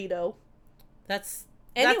 libido. That's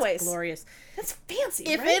glorious. That's fancy,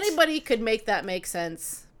 If anybody could make that make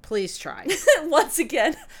sense, please try. Once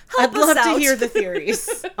again, I'd love to hear the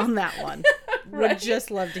theories on that one. Right. Would just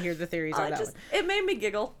love to hear the theories on that one. It made me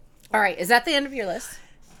giggle. All right, is that the end of your list?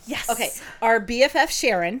 Yes. Okay, our BFF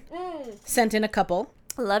Sharon sent in a couple.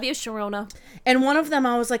 Love you, Sharona. And one of them,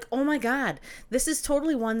 I was like, oh my God, this is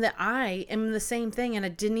totally one that I am the same thing, and I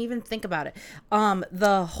didn't even think about it.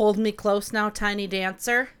 The Hold Me Close Now, Tiny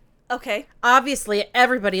Dancer. Okay. Obviously,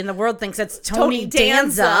 everybody in the world thinks it's Tony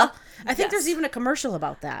Danza. I think there's even a commercial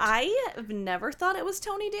about that. I have never thought it was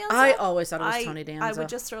Tony Danza. I always thought it was Tony Danza. I would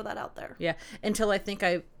just throw that out there. Yeah, until I think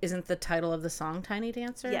isn't the title of the song Tiny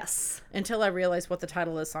Dancer? Yes. Until I realized what the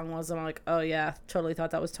title of the song was, and I'm like, oh yeah, totally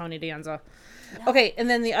thought that was Tony Danza. Yeah. Okay, and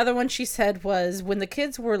then the other one she said was, when the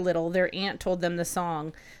kids were little, their aunt told them the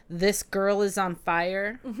song, This Girl Is on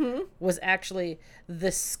Fire, was actually,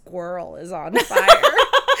 This Squirrel Is on Fire.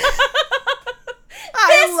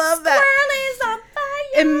 I I love that. Squirrel is on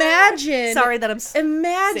fire. Imagine. Sorry that I'm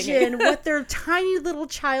Imagine singing. what their tiny little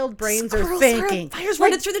child brains are Squirrels are on thinking. fires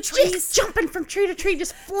running through the trees. Just jumping from tree to tree,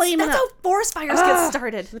 just flaming That's up. how forest fires get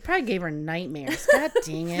started. They probably gave her nightmares. God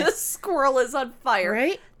dang The it. squirrel is on fire.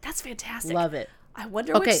 Right? That's fantastic. Love it. I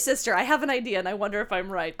wonder which sister. I have an idea, and I wonder if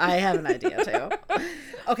I'm right. I have an idea, too.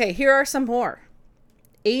 Okay, here are some more.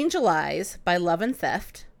 Angel Eyes by Love and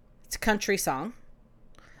Theft. It's a country song.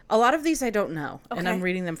 A lot of these I don't know, and I'm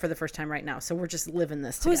reading them for the first time right now, so we're just living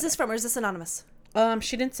this together. Who is this from, or is this anonymous?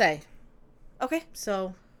 She didn't say. Okay.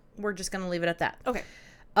 So we're just going to leave it at that. Okay.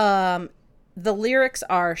 The lyrics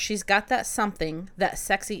are, she's got that something, that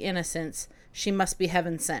sexy innocence, she must be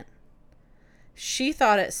heaven sent. She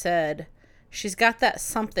thought it said, she's got that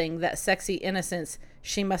something, that sexy innocence,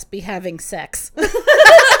 she must be having sex.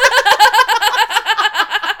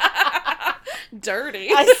 Dirty.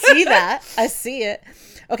 I see that. I see it.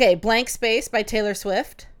 Okay, Blank Space by Taylor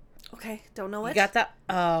Swift. Okay, don't know it. You got that?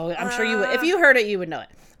 Oh, I'm sure you would. If you heard it, you would know it.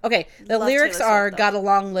 Okay, the lyrics Taylor are, Swift, got a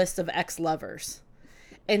long list of ex-lovers.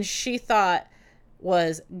 And she thought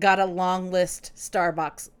was, got a long list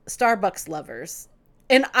Starbucks lovers.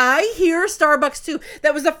 And I hear Starbucks too.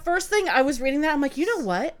 That was the first thing I was reading that. I'm like, you know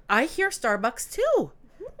what? I hear Starbucks too.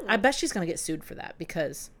 I bet she's going to get sued for that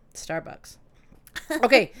because Starbucks.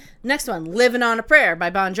 Okay, next one. Living on a Prayer by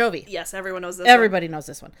Bon Jovi. Yes, everyone knows this Everybody knows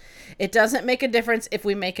this one. It doesn't make a difference if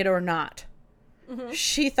we make it or not. Mm-hmm.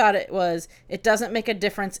 She thought it was, it doesn't make a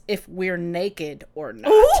difference if we're naked or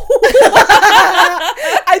not. I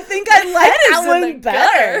think I like that one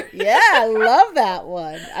better. Yeah, I love that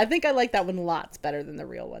one. I think I like that one lots better than the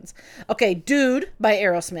real ones. Okay, Dude by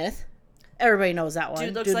Aerosmith. Everybody knows that one.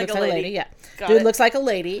 Dude looks like a lady. Yeah. Got Dude it. looks like a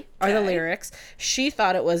lady are the lyrics. She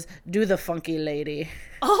thought it was Do the Funky Lady.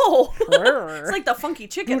 Oh, it's like the funky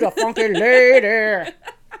chicken. Do the funky lady.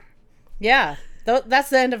 Yeah, that's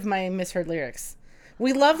the end of my misheard lyrics.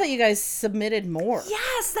 We love that you guys submitted more.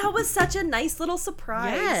 Yes, that was such a nice little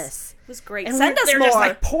surprise. Yes. It was great. And Send us they're more. just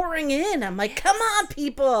like pouring in. I'm like, come on,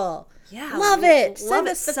 people. Yeah. Love it. Love Send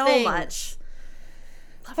it us the so things. much.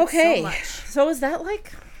 Love Okay. it so much. So is that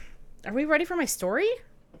like, are we ready for my story?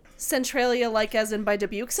 Centralia, like as in by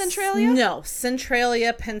Dubuque Centralia? No,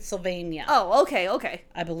 Centralia, Pennsylvania. Oh, okay, okay.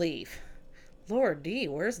 I believe. Lord D,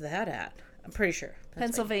 where's that at? I'm pretty sure.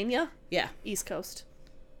 Pennsylvania? Yeah. East Coast.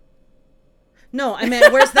 No, I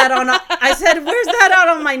meant, where's that on? I said, where's that out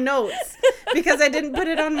on my notes? Because I didn't put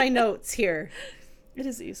it on my notes here. It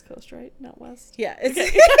is East Coast, right? Not West. Yeah. It's, Well,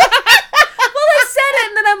 I said it,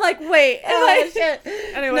 and then I'm like, wait. oh, shit.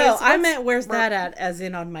 Anyways, No, I meant, where's that at, as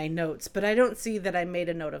in on my notes. But I don't see that I made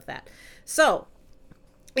a note of that. So,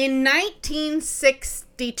 in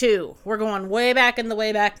 1962, we're going way back in the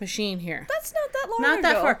Wayback Machine here. That's not that long Not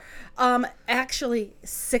ago. that far. Actually,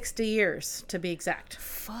 60 years, to be exact.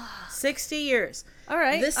 Fuck. 60 years. All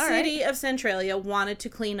right. The city of Centralia wanted to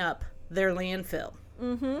clean up their landfill.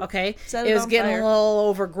 Mm-hmm. Okay? Set it it was on getting fire. a little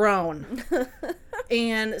overgrown.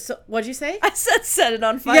 And so, what'd you say? I said set it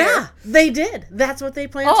on fire. Yeah, they did. That's what they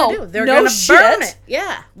planned Oh, to do. They're no going to shit. burn it.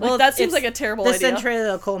 Yeah. Well, that seems it's like a terrible the idea.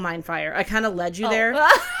 Centralia coal mine fire. I kind of led you Oh. there.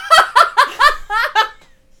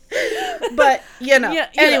 But, Yeah,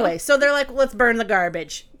 anyway, so they're like, let's burn the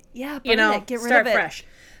garbage. Yeah, burn it. Get rid start of it. fresh.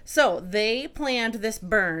 So they planned this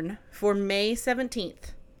burn for May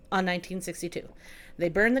 17th on 1962. They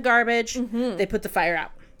burned the garbage. Mm-hmm. They put the fire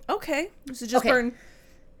out. Okay. So just burn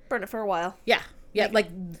it for a while. Yeah. Yeah,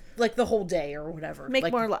 like the whole day or whatever. Make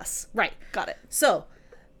like, more or less. Right. Got it. So,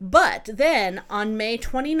 but then on May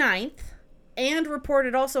 29th, and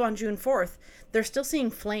reported also on June 4th, they're still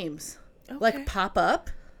seeing flames like pop up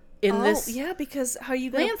in this. Yeah, because how are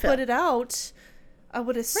you going to landfill. put it out? I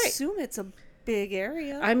would assume it's a big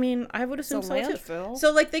area. I mean, I would assume so landfill. too.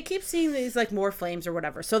 So like they keep seeing these like more flames or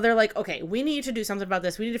whatever. So they're like, okay, we need to do something about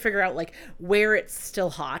this. We need to figure out like where it's still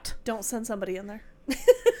hot. Don't send somebody in there.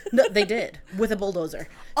 No, they did with a bulldozer.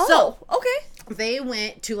 Oh, So okay. they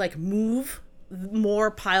went to like move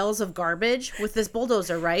more piles of garbage with this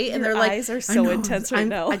bulldozer, right? And Your they're like, eyes are so intense right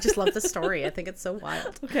now. I just love the story. I think it's so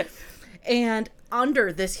wild. Okay. And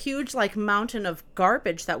under this huge like mountain of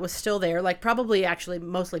garbage that was still there, like probably actually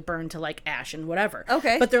mostly burned to like ash and whatever.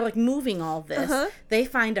 Okay. But they're like moving all this. They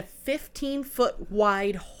find a 15-foot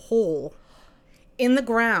wide hole in the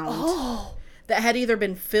ground that had either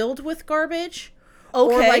been filled with garbage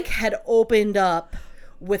or like had opened up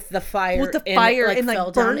with the fire. With the fire and fell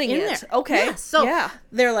like down burning in it. there. Okay. Yeah, so yeah.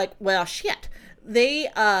 they're like, well, shit. They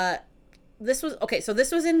this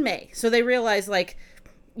was in May. So they realized like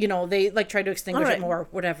you know, they like tried to extinguish All right. it more,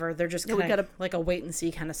 whatever. They're just kind of like a wait and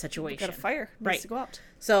see kind of situation. Got a fire. Needs Right. to go out.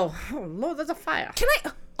 So, oh Lord, there's a fire. Can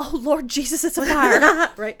I? Oh Lord Jesus, it's a fire.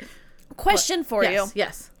 Right. Question for you.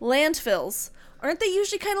 Yes. Landfills. Aren't they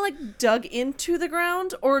usually kind of like dug into the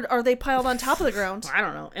ground, or are they piled on top of the ground? I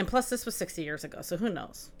don't know. And plus, this was 60 years ago, so who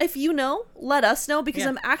knows? If you know, let us know, because Yeah.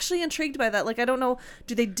 I'm actually intrigued by that. Like, I don't know,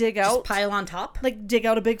 do they dig out? Just pile on top? Like, dig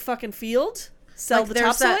out a big fucking field? Sell Like, the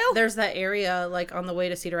there's topsoil? there's that area, like, on the way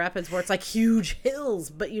to Cedar Rapids where it's, like, huge hills,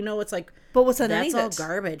 but you know it's, like, But what's underneath that's all it?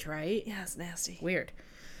 garbage, right? Yeah, it's nasty. Weird.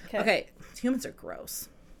 Okay. Humans are gross.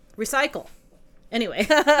 Recycle. Anyway,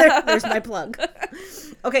 there's my plug.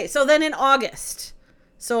 Okay, so then in August,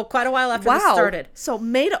 so quite a while after this started. So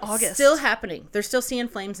May to August. Still happening. They're still seeing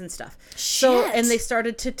flames and stuff. So, Shit. and they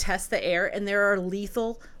started to test the air, and there are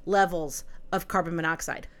lethal levels of carbon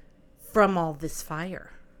monoxide from all this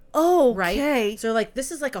fire. Oh, Right? okay. So, like,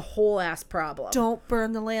 this is like a whole ass problem. Don't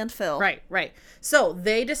burn the landfill. Right. So,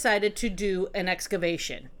 they decided to do an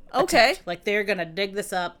excavation. Okay. attempt. Like, they're going to dig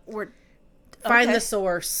this up, We're find okay. the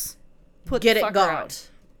source, Put get the it fucker gone. out.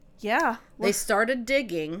 Yeah. They started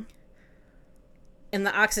digging, and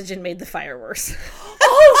the oxygen made the fire worse.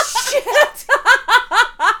 Oh, shit.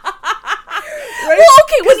 Right? Well,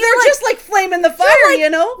 okay, when Because you're they're just like flaming the fire, like, you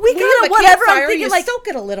know? we When got you have a whatever. I'm campfire, thinking, you like, soak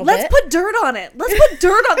it a little let's bit. put dirt on it. Let's put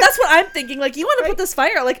dirt on. That's what I'm thinking. Like, you want to put this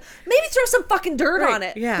fire out. Like, maybe throw some fucking dirt Right, on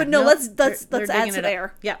it. yeah, But no, no, let's they're add digging some it up.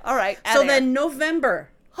 air. Yeah. All right. So add air. then November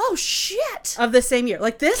Oh, shit. of the same year,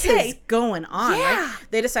 like this Okay. is going on, Yeah. right?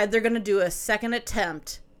 They decide they're going to do a second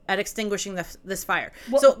attempt at extinguishing this fire.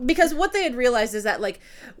 So because what they had realized is that, like,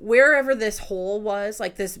 wherever this hole was,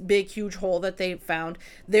 like this big huge hole that they found,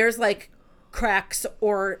 there's like cracks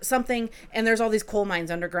or something, and there's all these coal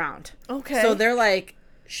mines underground. Okay. So they're like,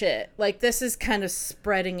 shit, like this is kind of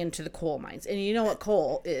spreading into the coal mines, and you know what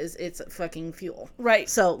coal is? It's fucking fuel. Right.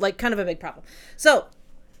 So, like, kind of a big problem. So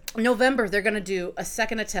November, they're going to do a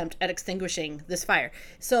second attempt at extinguishing this fire.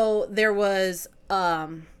 So there was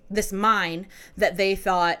this mine that they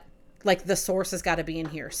thought, like, the source has got to be in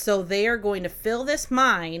here. So they are going to fill this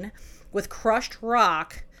mine with crushed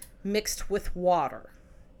rock mixed with water.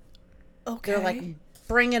 Okay. They're like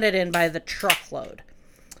bringing it in by the truckload.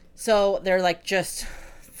 So they're like just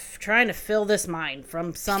trying to fill this mine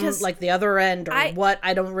from some, Because like, the other end or what.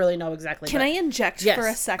 I don't really know exactly. Can but I inject yes, for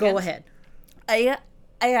a second? go ahead. I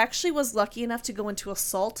actually was lucky enough to go into a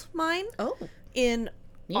salt mine Oh, in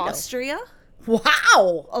neato. Austria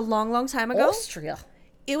Wow. a long, long time ago. Austria.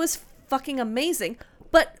 It was fucking amazing.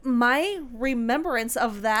 But my remembrance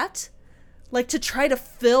of that, like, to try to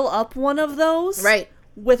fill up one of those Right.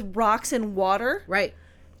 with rocks and water, Right.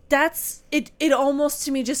 that's it. It almost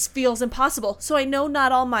to me just feels impossible. So I know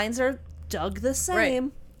not all mines are dug the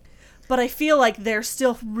same, but I feel like they're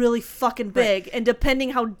still really fucking big, and depending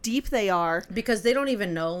how deep they are, Because they don't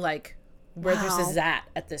even know, like, where Wow. this is at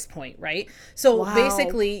this point, right? So Wow.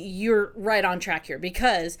 basically, you're right on track here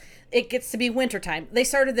because it gets to be wintertime. They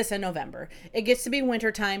started this in November. It gets to be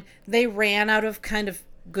wintertime. They ran out of kind of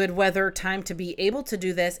good weather time to be able to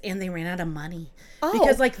do this, and they ran out of money. Oh.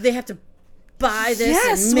 Because, like, they have to buy this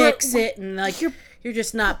Yes, and mix it, and, like, you're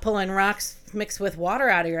just not pulling rocks mixed with water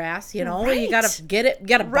out of your ass, you know? You gotta Right. get it, you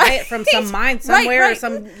gotta buy it from some mine somewhere, right. or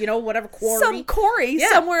some, you know, whatever quarry. some quarry Yeah.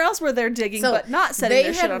 somewhere else where they're digging, but not setting they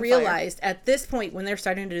their shit had on realized at this point when they're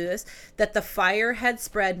starting to do this that the fire had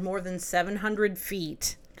spread more than 700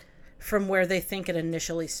 feet from where they think it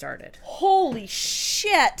initially started. fire. Holy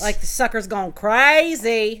shit! Like, the sucker's going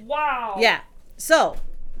crazy. wow. Yeah. So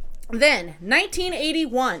then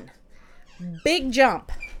 1981, big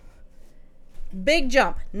jump.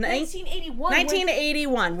 1981.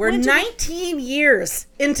 1981. We're when did 19 years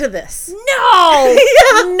into this. No!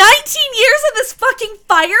 Yeah. 19 years of this fucking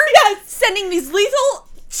fire? Yes. Sending these lethal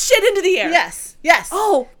shit into the air. Yes. Yes.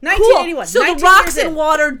 Oh, 1981. Cool. So the 19 rocks years and in.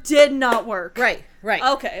 water did not work. Right.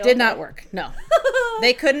 Okay. Did not work. No.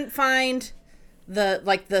 They couldn't find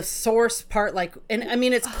the source part, like, and I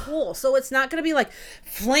mean, it's cool, so it's not gonna be like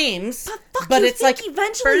flames, but you it's think like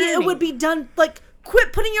eventually it burning. would be done. Like,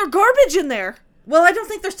 quit putting your garbage in there. Well, I don't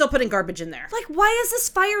think they're still putting garbage in there Like, why is this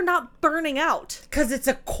fire not burning out? because it's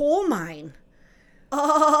a coal mine.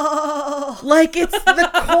 Oh, Like, it's the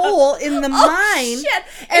coal in the mine, shit.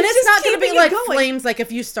 and it's just not gonna keeping be it like going. flames. Like,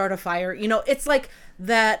 if you start a fire, you know, it's like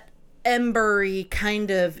that embery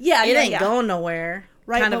kind of. Yeah, it yeah, ain't yeah. going nowhere.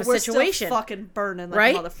 right. Kind but of a we're situation, still fucking burning like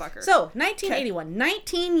right? a motherfucker. So, 1981,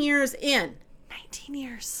 19 years in. 19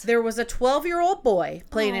 years. There was a 12-year-old boy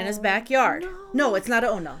playing in his backyard. No, it's not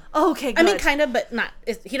a no. Okay, good. I mean, kind of, but not.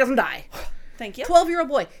 He doesn't die. Thank you. 12-year-old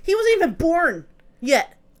boy. He wasn't even born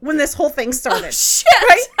yet when this whole thing started. Oh, shit.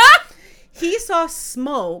 Right? he saw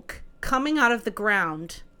smoke coming out of the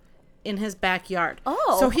ground in his backyard.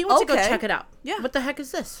 Oh, so he went to go okay. check it out. Yeah. What the heck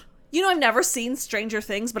is this? You know, I've never seen Stranger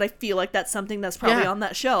Things, but I feel like that's something that's probably on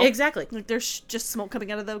that show. Exactly. Like there's just smoke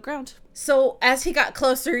coming out of the ground. So as he got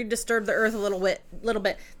closer, he disturbed the earth a little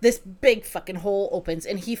bit. This big fucking hole opens,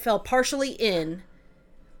 and he fell partially in.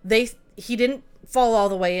 He didn't fall all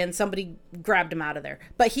the way in. Somebody grabbed him out of there,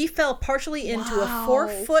 but he fell partially into a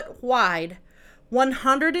 4-foot wide,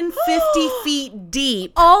 150 feet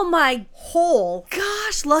deep. Oh my hole!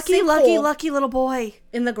 gosh! Lucky little boy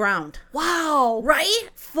In the ground. Wow! Right?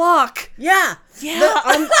 Fuck! Yeah. Yeah.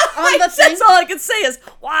 On the thing. That's all I can say is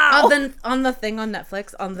wow. On the thing on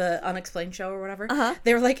Netflix, on the Unexplained show or whatever,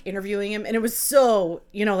 they were like interviewing him, and it was so,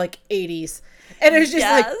 like 80s. And it was just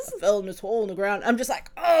like, I fell in this hole in the ground. I'm just like,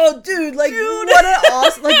 oh, dude, what an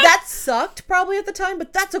awesome, that sucked probably at the time,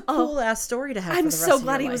 but that's a cool ass story to have. I'm for the rest so of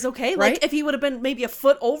glad your he was life, okay. right? Like if he would have been maybe a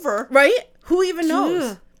foot over. Right? Who even knows?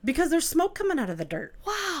 Ugh. Because there's smoke coming out of the dirt.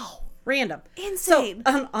 Wow. Random. Insane.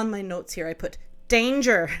 So on my notes here, I put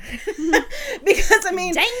danger. Because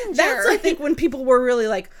danger. That's I think when people were really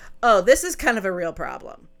like, oh, this is kind of a real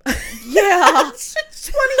problem. Yeah. 20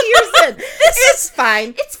 years in. It's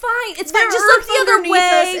fine. It's fine. It's fine. Just look the other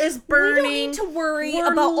way. Is burning. We don't need to worry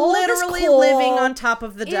We're about all this literally coal. living on top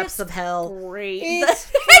of the depths of hell. Great.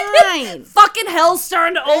 It's fine. Fucking hell's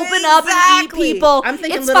starting to open up and eat people. I'm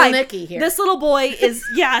thinking it's little fine. Nicky here. This little boy is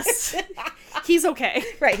yes. He's okay.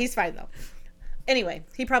 Right, he's fine though. Anyway,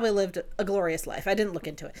 he probably lived a glorious life. I didn't look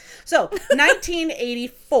into it. So,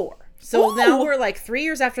 1984. So now we're like 3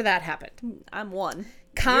 years after that happened. I'm one.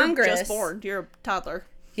 Congress. You're just born. You're a toddler.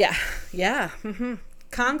 Yeah. Mm-hmm.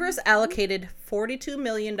 Congress allocated $42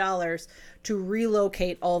 million to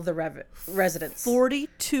relocate all of the residents.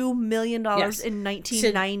 $42 million Yes. in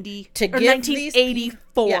 1990 to or give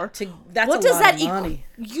 1984. That's what a does lot that of equal? money.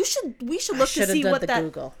 We should look to see what that.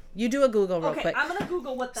 Google. You do a Google real quick. I'm gonna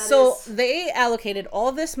Google what that is. So they allocated all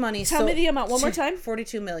of this money. Tell me the amount one more time.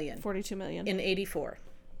 42 million. 42 million in 84.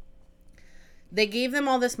 They gave them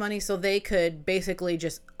all this money so they could basically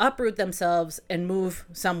just uproot themselves and move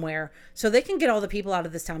somewhere so they can get all the people out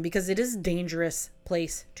of this town because it is a dangerous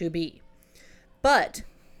place to be. But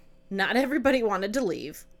not everybody wanted to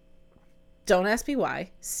leave. Don't ask me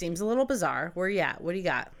why. Seems a little bizarre. Where you at? What do you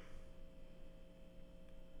got?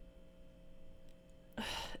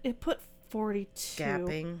 It put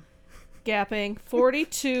 42. Gapping.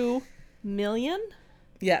 42 million?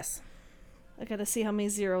 Yes. I gotta see how many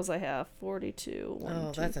zeros I have. 42.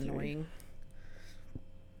 One, two, that's 3. annoying.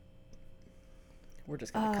 We're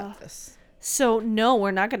just gonna cut this. So no,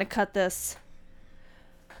 we're not gonna cut this.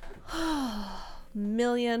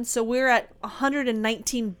 Million. So we're at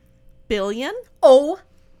 119 billion. Oh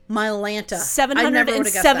my Lanta.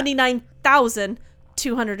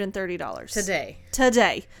 $779,230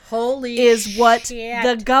 today. Holy is what shit.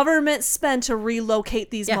 the government spent to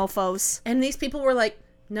relocate these mofos. And these people were like,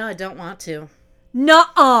 no, I don't want to.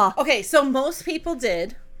 Nuh-uh. Okay, so most people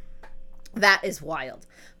did. That is wild.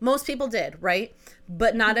 Most people did, right?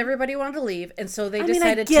 But not everybody wanted to leave, and so they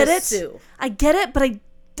decided to sue. I get it, but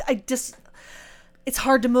I just, it's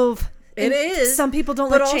hard to move. It is. Some people don't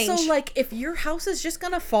like change. But also, like, if your house is just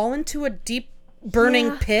going to fall into a deep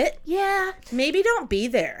burning pit, maybe don't be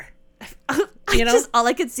there. All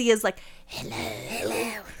I could see is like,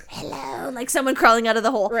 hello, like someone crawling out of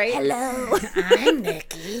the hole. Right? Hello. I'm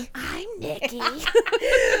Nikki.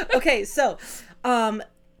 Okay, so, all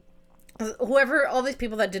these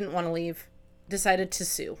people that didn't want to leave decided to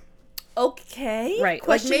sue. Okay. Right.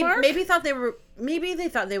 Question mark? Maybe they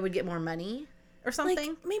thought they would get more money or something.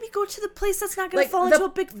 Like, maybe go to the place that's not going to fall into a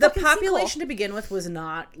big The fucking population sinkhole. to begin with was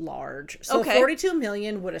not large. So 42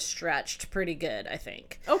 million would have stretched pretty good, I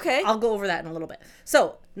think. Okay. I'll go over that in a little bit.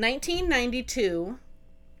 So, 1992,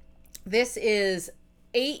 this is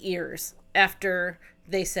 8 years after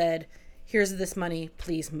they said, here's this money,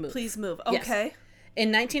 please move. Please move. Yes. Okay. In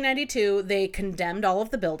 1992, they condemned all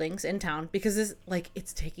of the buildings in town because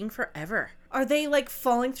it's taking forever. Are they like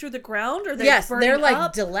falling through the ground, or they're like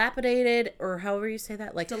up? Dilapidated, or however you say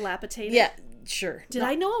that, like Dilapidated. Yeah, sure. Did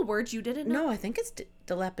I know a word you didn't know? No, I think it's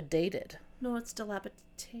dilapidated. No, it's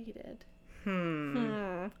dilapidated.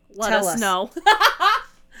 Tell Let us know.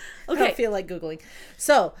 I don't feel like Googling.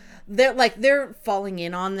 So they're falling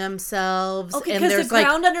in on themselves. Okay, and because there's the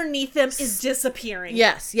ground underneath them is disappearing.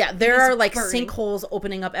 Yes, yeah. There are like burning. sinkholes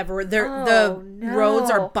opening up everywhere. The roads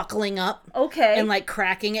are buckling up. Okay. And like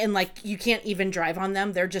cracking, and like you can't even drive on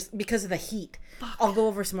them. They're just because of the heat. Fuck. I'll go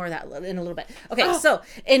over some more of that in a little bit. Okay, so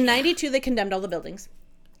in 92 they condemned all the buildings.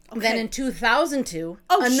 Okay. Then in 2002,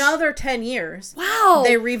 another 10 years. Wow.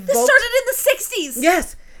 They revoked. This started in the 60s.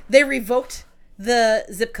 Yes. They revoked the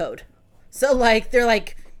zip code. So, like, they're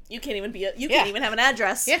like... You can't even can't even have an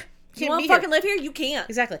address. Yeah. You want to fucking live here? You can't.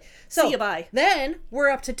 Exactly. So, see you, bye. Then, we're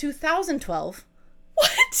up to 2012.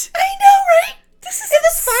 What? I know, right?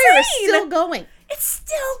 This fire is still going. It's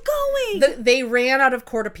still going. They ran out of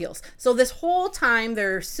court appeals. So this whole time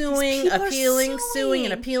they're suing, appealing, suing,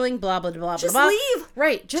 and appealing, blah, blah, blah, just blah. Leave.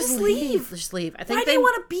 Right. Just leave. Just leave. I think Why do you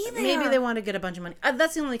want to be there? Maybe they want to get a bunch of money.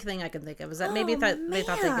 That's the only thing I can think of is that maybe they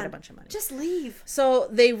thought they'd get a bunch of money. Just leave. So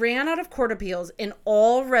they ran out of court appeals and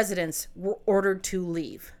all residents were ordered to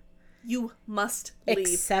leave. You must leave.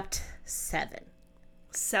 Except 7.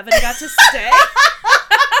 7 got to stay?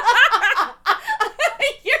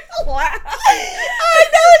 I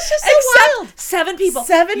know, it's just so wild. 7 people.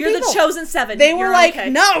 You're the chosen 7. They were like,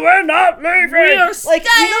 no, we're not leaving. We are like,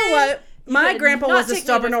 you know what? My grandpa was a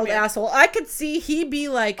stubborn old asshole. I could see he'd be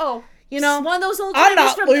like, you know, one of those old I'm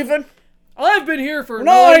not leaving. I've been here for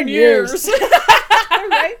 9 years.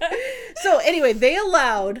 Right? So anyway, they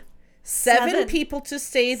allowed 7 people to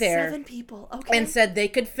stay there. 7 people, okay. And said they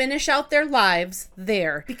could finish out their lives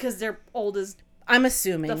there. Because they're old as... I'm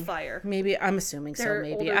assuming. The fire. Maybe, I'm assuming they're so,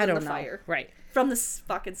 maybe. I don't know. Fire. Right. From the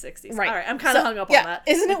fucking 60s. Right. All right, I'm kind of hung up on that.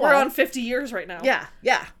 Isn't it We're wild? on 50 years right now. Yeah,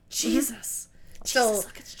 yeah. Jesus. So, Jesus,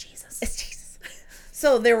 look, it's Jesus. It's Jesus.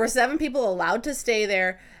 So there were 7 people allowed to stay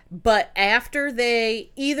there, but after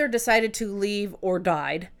they either decided to leave or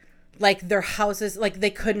died, like their houses, like they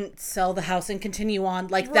couldn't sell the house and continue on.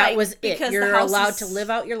 Like that was it. You're allowed to live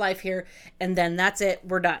out your life here, and then that's it.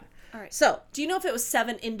 We're done. All right. So, do you know if it was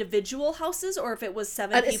 7 individual houses or if it was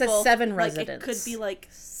 7 people? It says 7 like residents. It could be like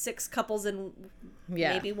 6 couples and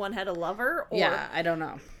maybe one had a lover. Or... Yeah, I don't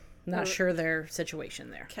know. Not sure their situation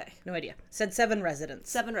there. Okay. No idea. Said 7 residents.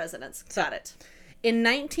 7 residents. Got it. In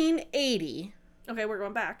 1980. Okay, we're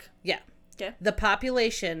going back. Yeah. Okay. The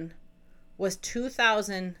population was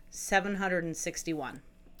 2,761.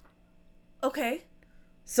 Okay.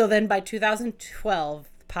 So then by 2012,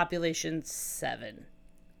 population 7.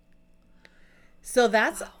 So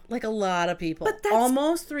that's like a lot of people. But that's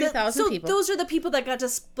almost 3,000 people. So those are the people that got to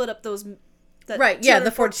split up those. Right, yeah, the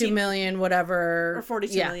 42 million, whatever. Or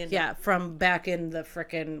 42 million. Yeah, from back in the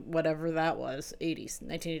frickin' whatever that was, 80s,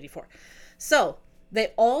 1984. So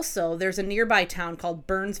they also, there's a nearby town called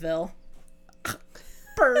Burnsville.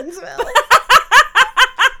 Burnsville.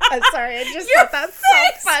 I'm sorry, I just thought that's so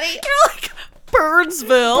funny. You're like,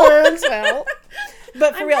 Burnsville. Burnsville.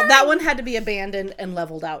 But for real, that one had to be abandoned and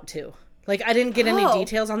leveled out too. Like, I didn't get any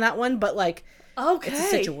details on that one, but like, it's a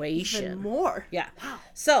situation. Even more. Yeah. Wow.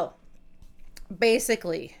 So,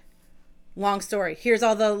 basically, long story. Here's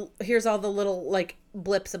all the little like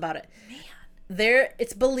blips about it. Man.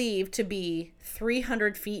 It's believed to be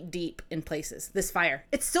 300 feet deep in places. This fire.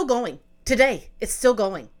 It's still going. Today, it's still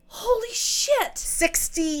going. Holy shit.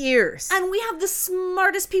 60 years. And we have the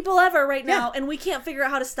smartest people ever right now, and we can't figure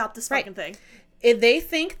out how to stop this fucking thing. If they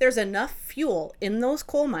think there's enough fuel in those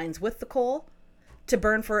coal mines with the coal to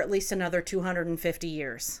burn for at least another 250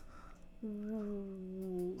 years.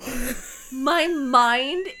 My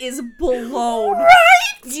mind is blown.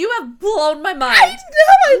 Right? You have blown my mind. I know.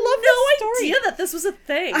 I love this story. No idea that this was a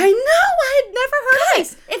thing. I know. I had never heard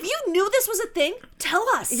Guys, if you knew this was a thing, tell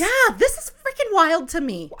us. Yeah, this is freaking wild to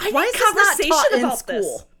me. I Why need is this not taught in about school?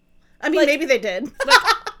 this. I mean, maybe they did.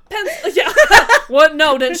 Yeah. What?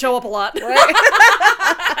 No, didn't show up a lot. Right?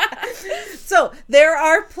 So there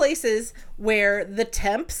are places where the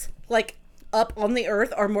temps, like up on the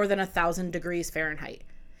earth, are more than 1,000 degrees Fahrenheit.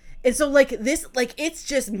 And so like this, like it's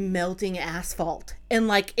just melting asphalt. And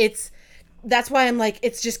like that's why I'm like,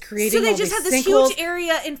 it's just creating all these sinkholes. So they just have this huge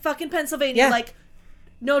area in fucking Pennsylvania, like,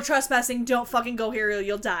 no trespassing, don't fucking go here or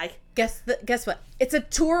you'll die. Guess what? It's a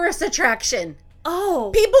tourist attraction.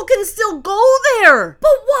 Oh. People can still go there.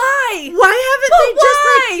 But why? Why haven't they just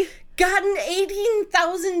like gotten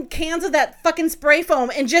 18,000 cans of that fucking spray foam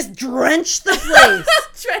and just drenched the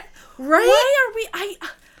place? Right? Why are we...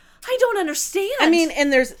 I don't understand. I mean,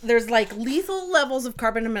 and there's like lethal levels of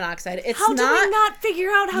carbon monoxide. It's how do we not figure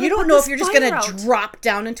out how to You don't put know this if you're just fire going out? to drop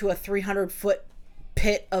down into a 300-foot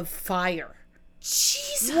pit of fire.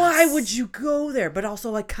 Jesus. Why would you go there? But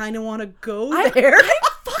also, I kind of want to go there. I'm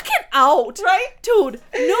fucking out. Right? Dude,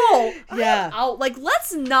 no. Yeah. I'm out. Like,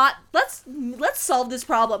 let's solve this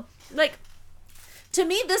problem. Like, To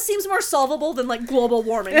me, this seems more solvable than like global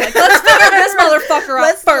warming. Like, let's figure this motherfucker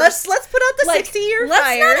out first. Let's put out the 60-year fire.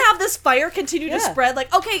 Let's not have this fire continue to spread.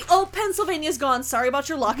 Like, okay, Pennsylvania's gone. Sorry about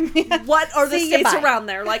your luck. What are the states around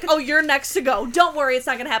there? Like, you're next to go. Don't worry, it's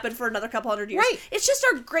not going to happen for another couple hundred years. Right. It's just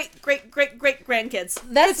our great grandkids.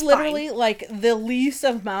 That's literally like the least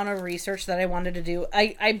amount of research that I wanted to do.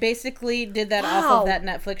 I basically did that off of that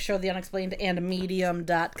Netflix show, The Unexplained, and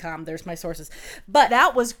Medium.com. There's my sources. But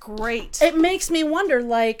that was great. It makes me wonder,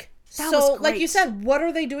 like, like you said, what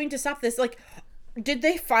are they doing to stop this? Like, did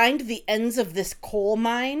they find the ends of this coal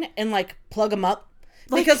mine and, like, plug them up?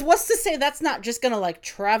 Like, because what's to say that's not just gonna, like,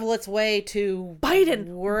 travel its way to Biden,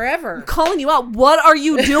 wherever? I'm calling you out. What are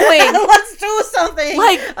you doing? Let's do something.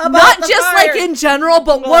 Like, not just fire. Like in general,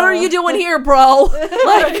 but what are you doing here, bro?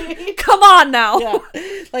 Like, come on now. Yeah.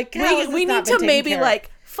 Like, we need to maybe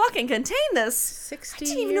like fucking contain this. 60 I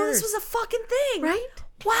didn't even know this was a fucking thing. Right?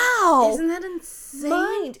 Wow. Isn't that insane?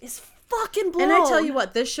 Mind is fucking blown. And I tell you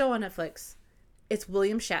what, this show on Netflix, it's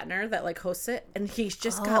William Shatner that like hosts it, and he's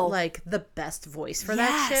just got like the best voice for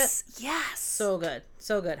that shit. Yes. So good.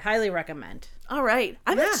 So good. Highly recommend. All right.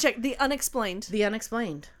 I'm going to check The Unexplained. The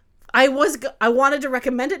Unexplained. I wanted to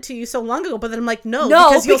recommend it to you so long ago, but then I'm like, no,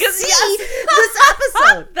 because you'll see this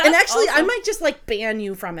episode. And actually, awesome. I might just like ban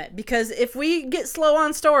you from it, because if we get slow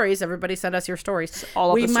on stories, everybody send us your stories.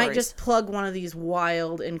 We might just plug one of these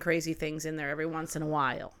wild and crazy things in there every once in a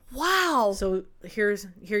while. Wow. So here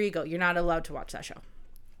you go. You're not allowed to watch that show.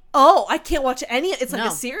 Oh, I can't watch any. It's like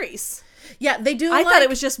a series. Yeah, they do. I thought it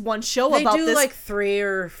was just one show about this. They do like 3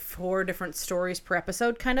 or 4 different stories per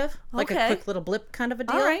episode, kind of. Like a quick little blip kind of a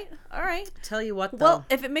deal. All right. Tell you what, though. Well,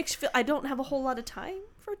 if it makes you feel... I don't have a whole lot of time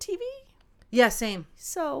for TV. Yeah, same.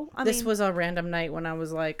 So, This was a random night when I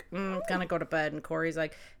was like, gonna go to bed. And Corey's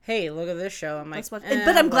like, hey, look at this show. I'm like, but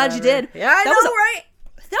I'm glad you did. Yeah, I know, right?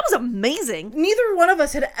 That was amazing. Neither one of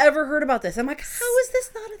us had ever heard about this. I'm like, how is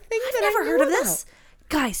this not a thing I've never heard of this.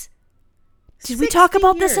 Guys, did we talk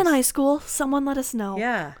about this in high school? Someone let us know.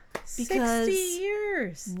 Yeah. Because 60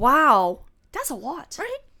 years. Wow. That's a lot.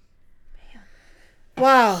 Right? Man.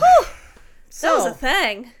 Wow. That was a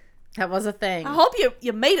thing. That was a thing. I hope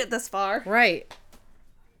you made it this far. Right.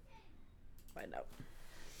 I know.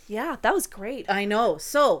 Yeah, that was great. I know.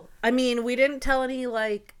 So, I mean, we didn't tell any,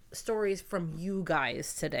 like, stories from you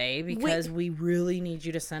guys today, because we really need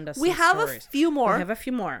you to send us some stories. We have a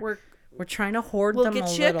few more. We're trying to hoard them a little bit.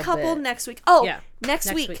 We'll get you a couple next week. Oh, yeah.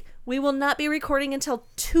 Next week. We will not be recording until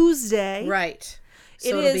Tuesday. Right. So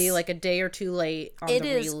it'll be like a day or two late on the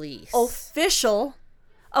release. Official.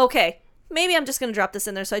 Okay. Maybe I'm just going to drop this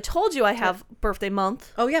in there. So I told you I have birthday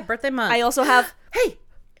month. Oh, yeah. Birthday month. I also have... Hey,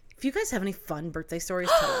 if you guys have any fun birthday stories,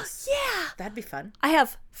 tell us. Yeah. That'd be fun. I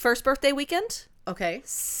have first birthday weekend. Okay.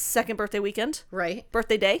 Second birthday weekend. Right.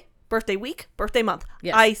 Birthday day. Birthday week. Birthday month.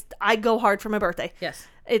 Yes. I go hard for my birthday. Yes.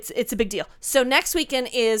 It's a big deal. So next weekend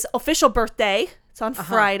is official birthday. It's on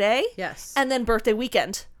Friday. Yes. And then birthday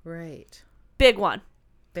weekend. Right. Big one.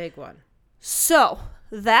 Big one. So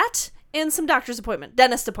that and some dentist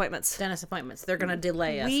appointments. They're going to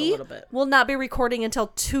delay us a little bit. We will not be recording until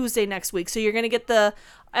Tuesday next week. So you're going to get the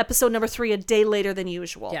episode number 3 a day later than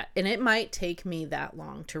usual. Yeah. And it might take me that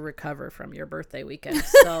long to recover from your birthday weekend.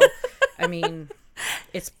 So, I mean,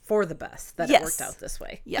 it's for the best that it worked out this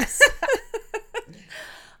way. Yes.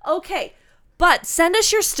 Okay. But send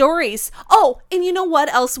us your stories. Oh, and you know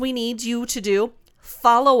what else we need you to do?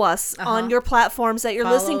 Follow us on your platforms that you're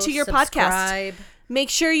listening to your podcast. Make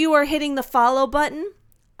sure you are hitting the follow button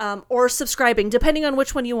or subscribing, depending on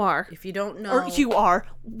which one you are. If you don't know. Or you are.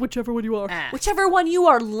 Whichever one you are. Whichever one you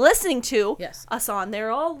are listening to us on. They're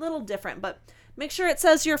all a little different, but make sure it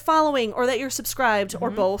says you're following or that you're subscribed or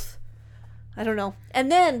both. I don't know.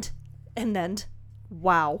 And then,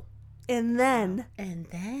 wow. And then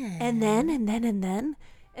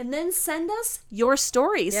send us your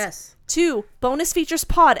stories. Yes. To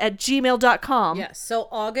bonusfeaturespod@gmail.com. Yes. So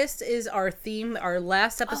August is our theme. Our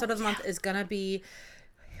last episode of the month is going to be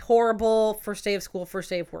horrible first day of school, first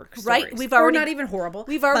day of work stories. Right. We've already, or not even horrible.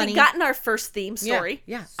 We've already gotten our first theme story.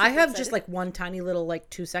 Yeah. I have just like one tiny little like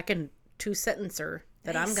 2-sentencer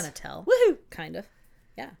that I'm going to tell. Woohoo. Kind of.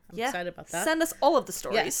 Yeah, I'm excited about that. Send us all of the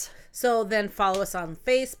stories. Yes. So then follow us on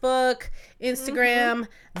Facebook, Instagram,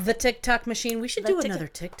 the TikTok machine. We should do another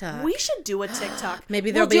TikTok. We should do a TikTok.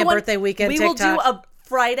 Maybe there'll be a birthday weekend TikTok. We will do a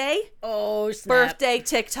Friday snap. birthday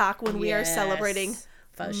TikTok when we are celebrating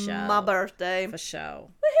my birthday. For sure.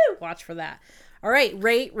 Woohoo. Watch for that. All right,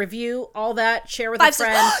 rate, review, all that. Share with a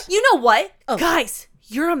friend. You know what? Guys,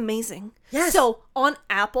 you're amazing. Yes. So on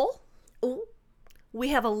Apple, we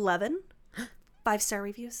have 11 5-star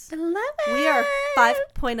reviews. 11. We are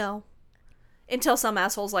 5.0. Until some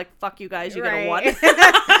asshole's like, fuck you guys, you get a 1. If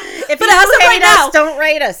But you as of hate right us, now- don't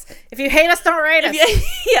rate us. If you hate us, don't rate us.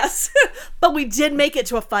 Yes. But we did make it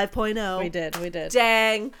to a 5.0. We did.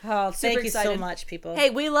 Dang. Oh, thank you so excited. much, people. Hey,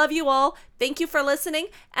 we love you all. Thank you for listening.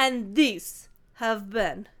 And these have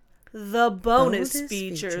been the bonus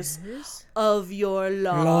features of your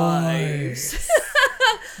lives.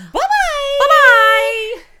 Bye-bye.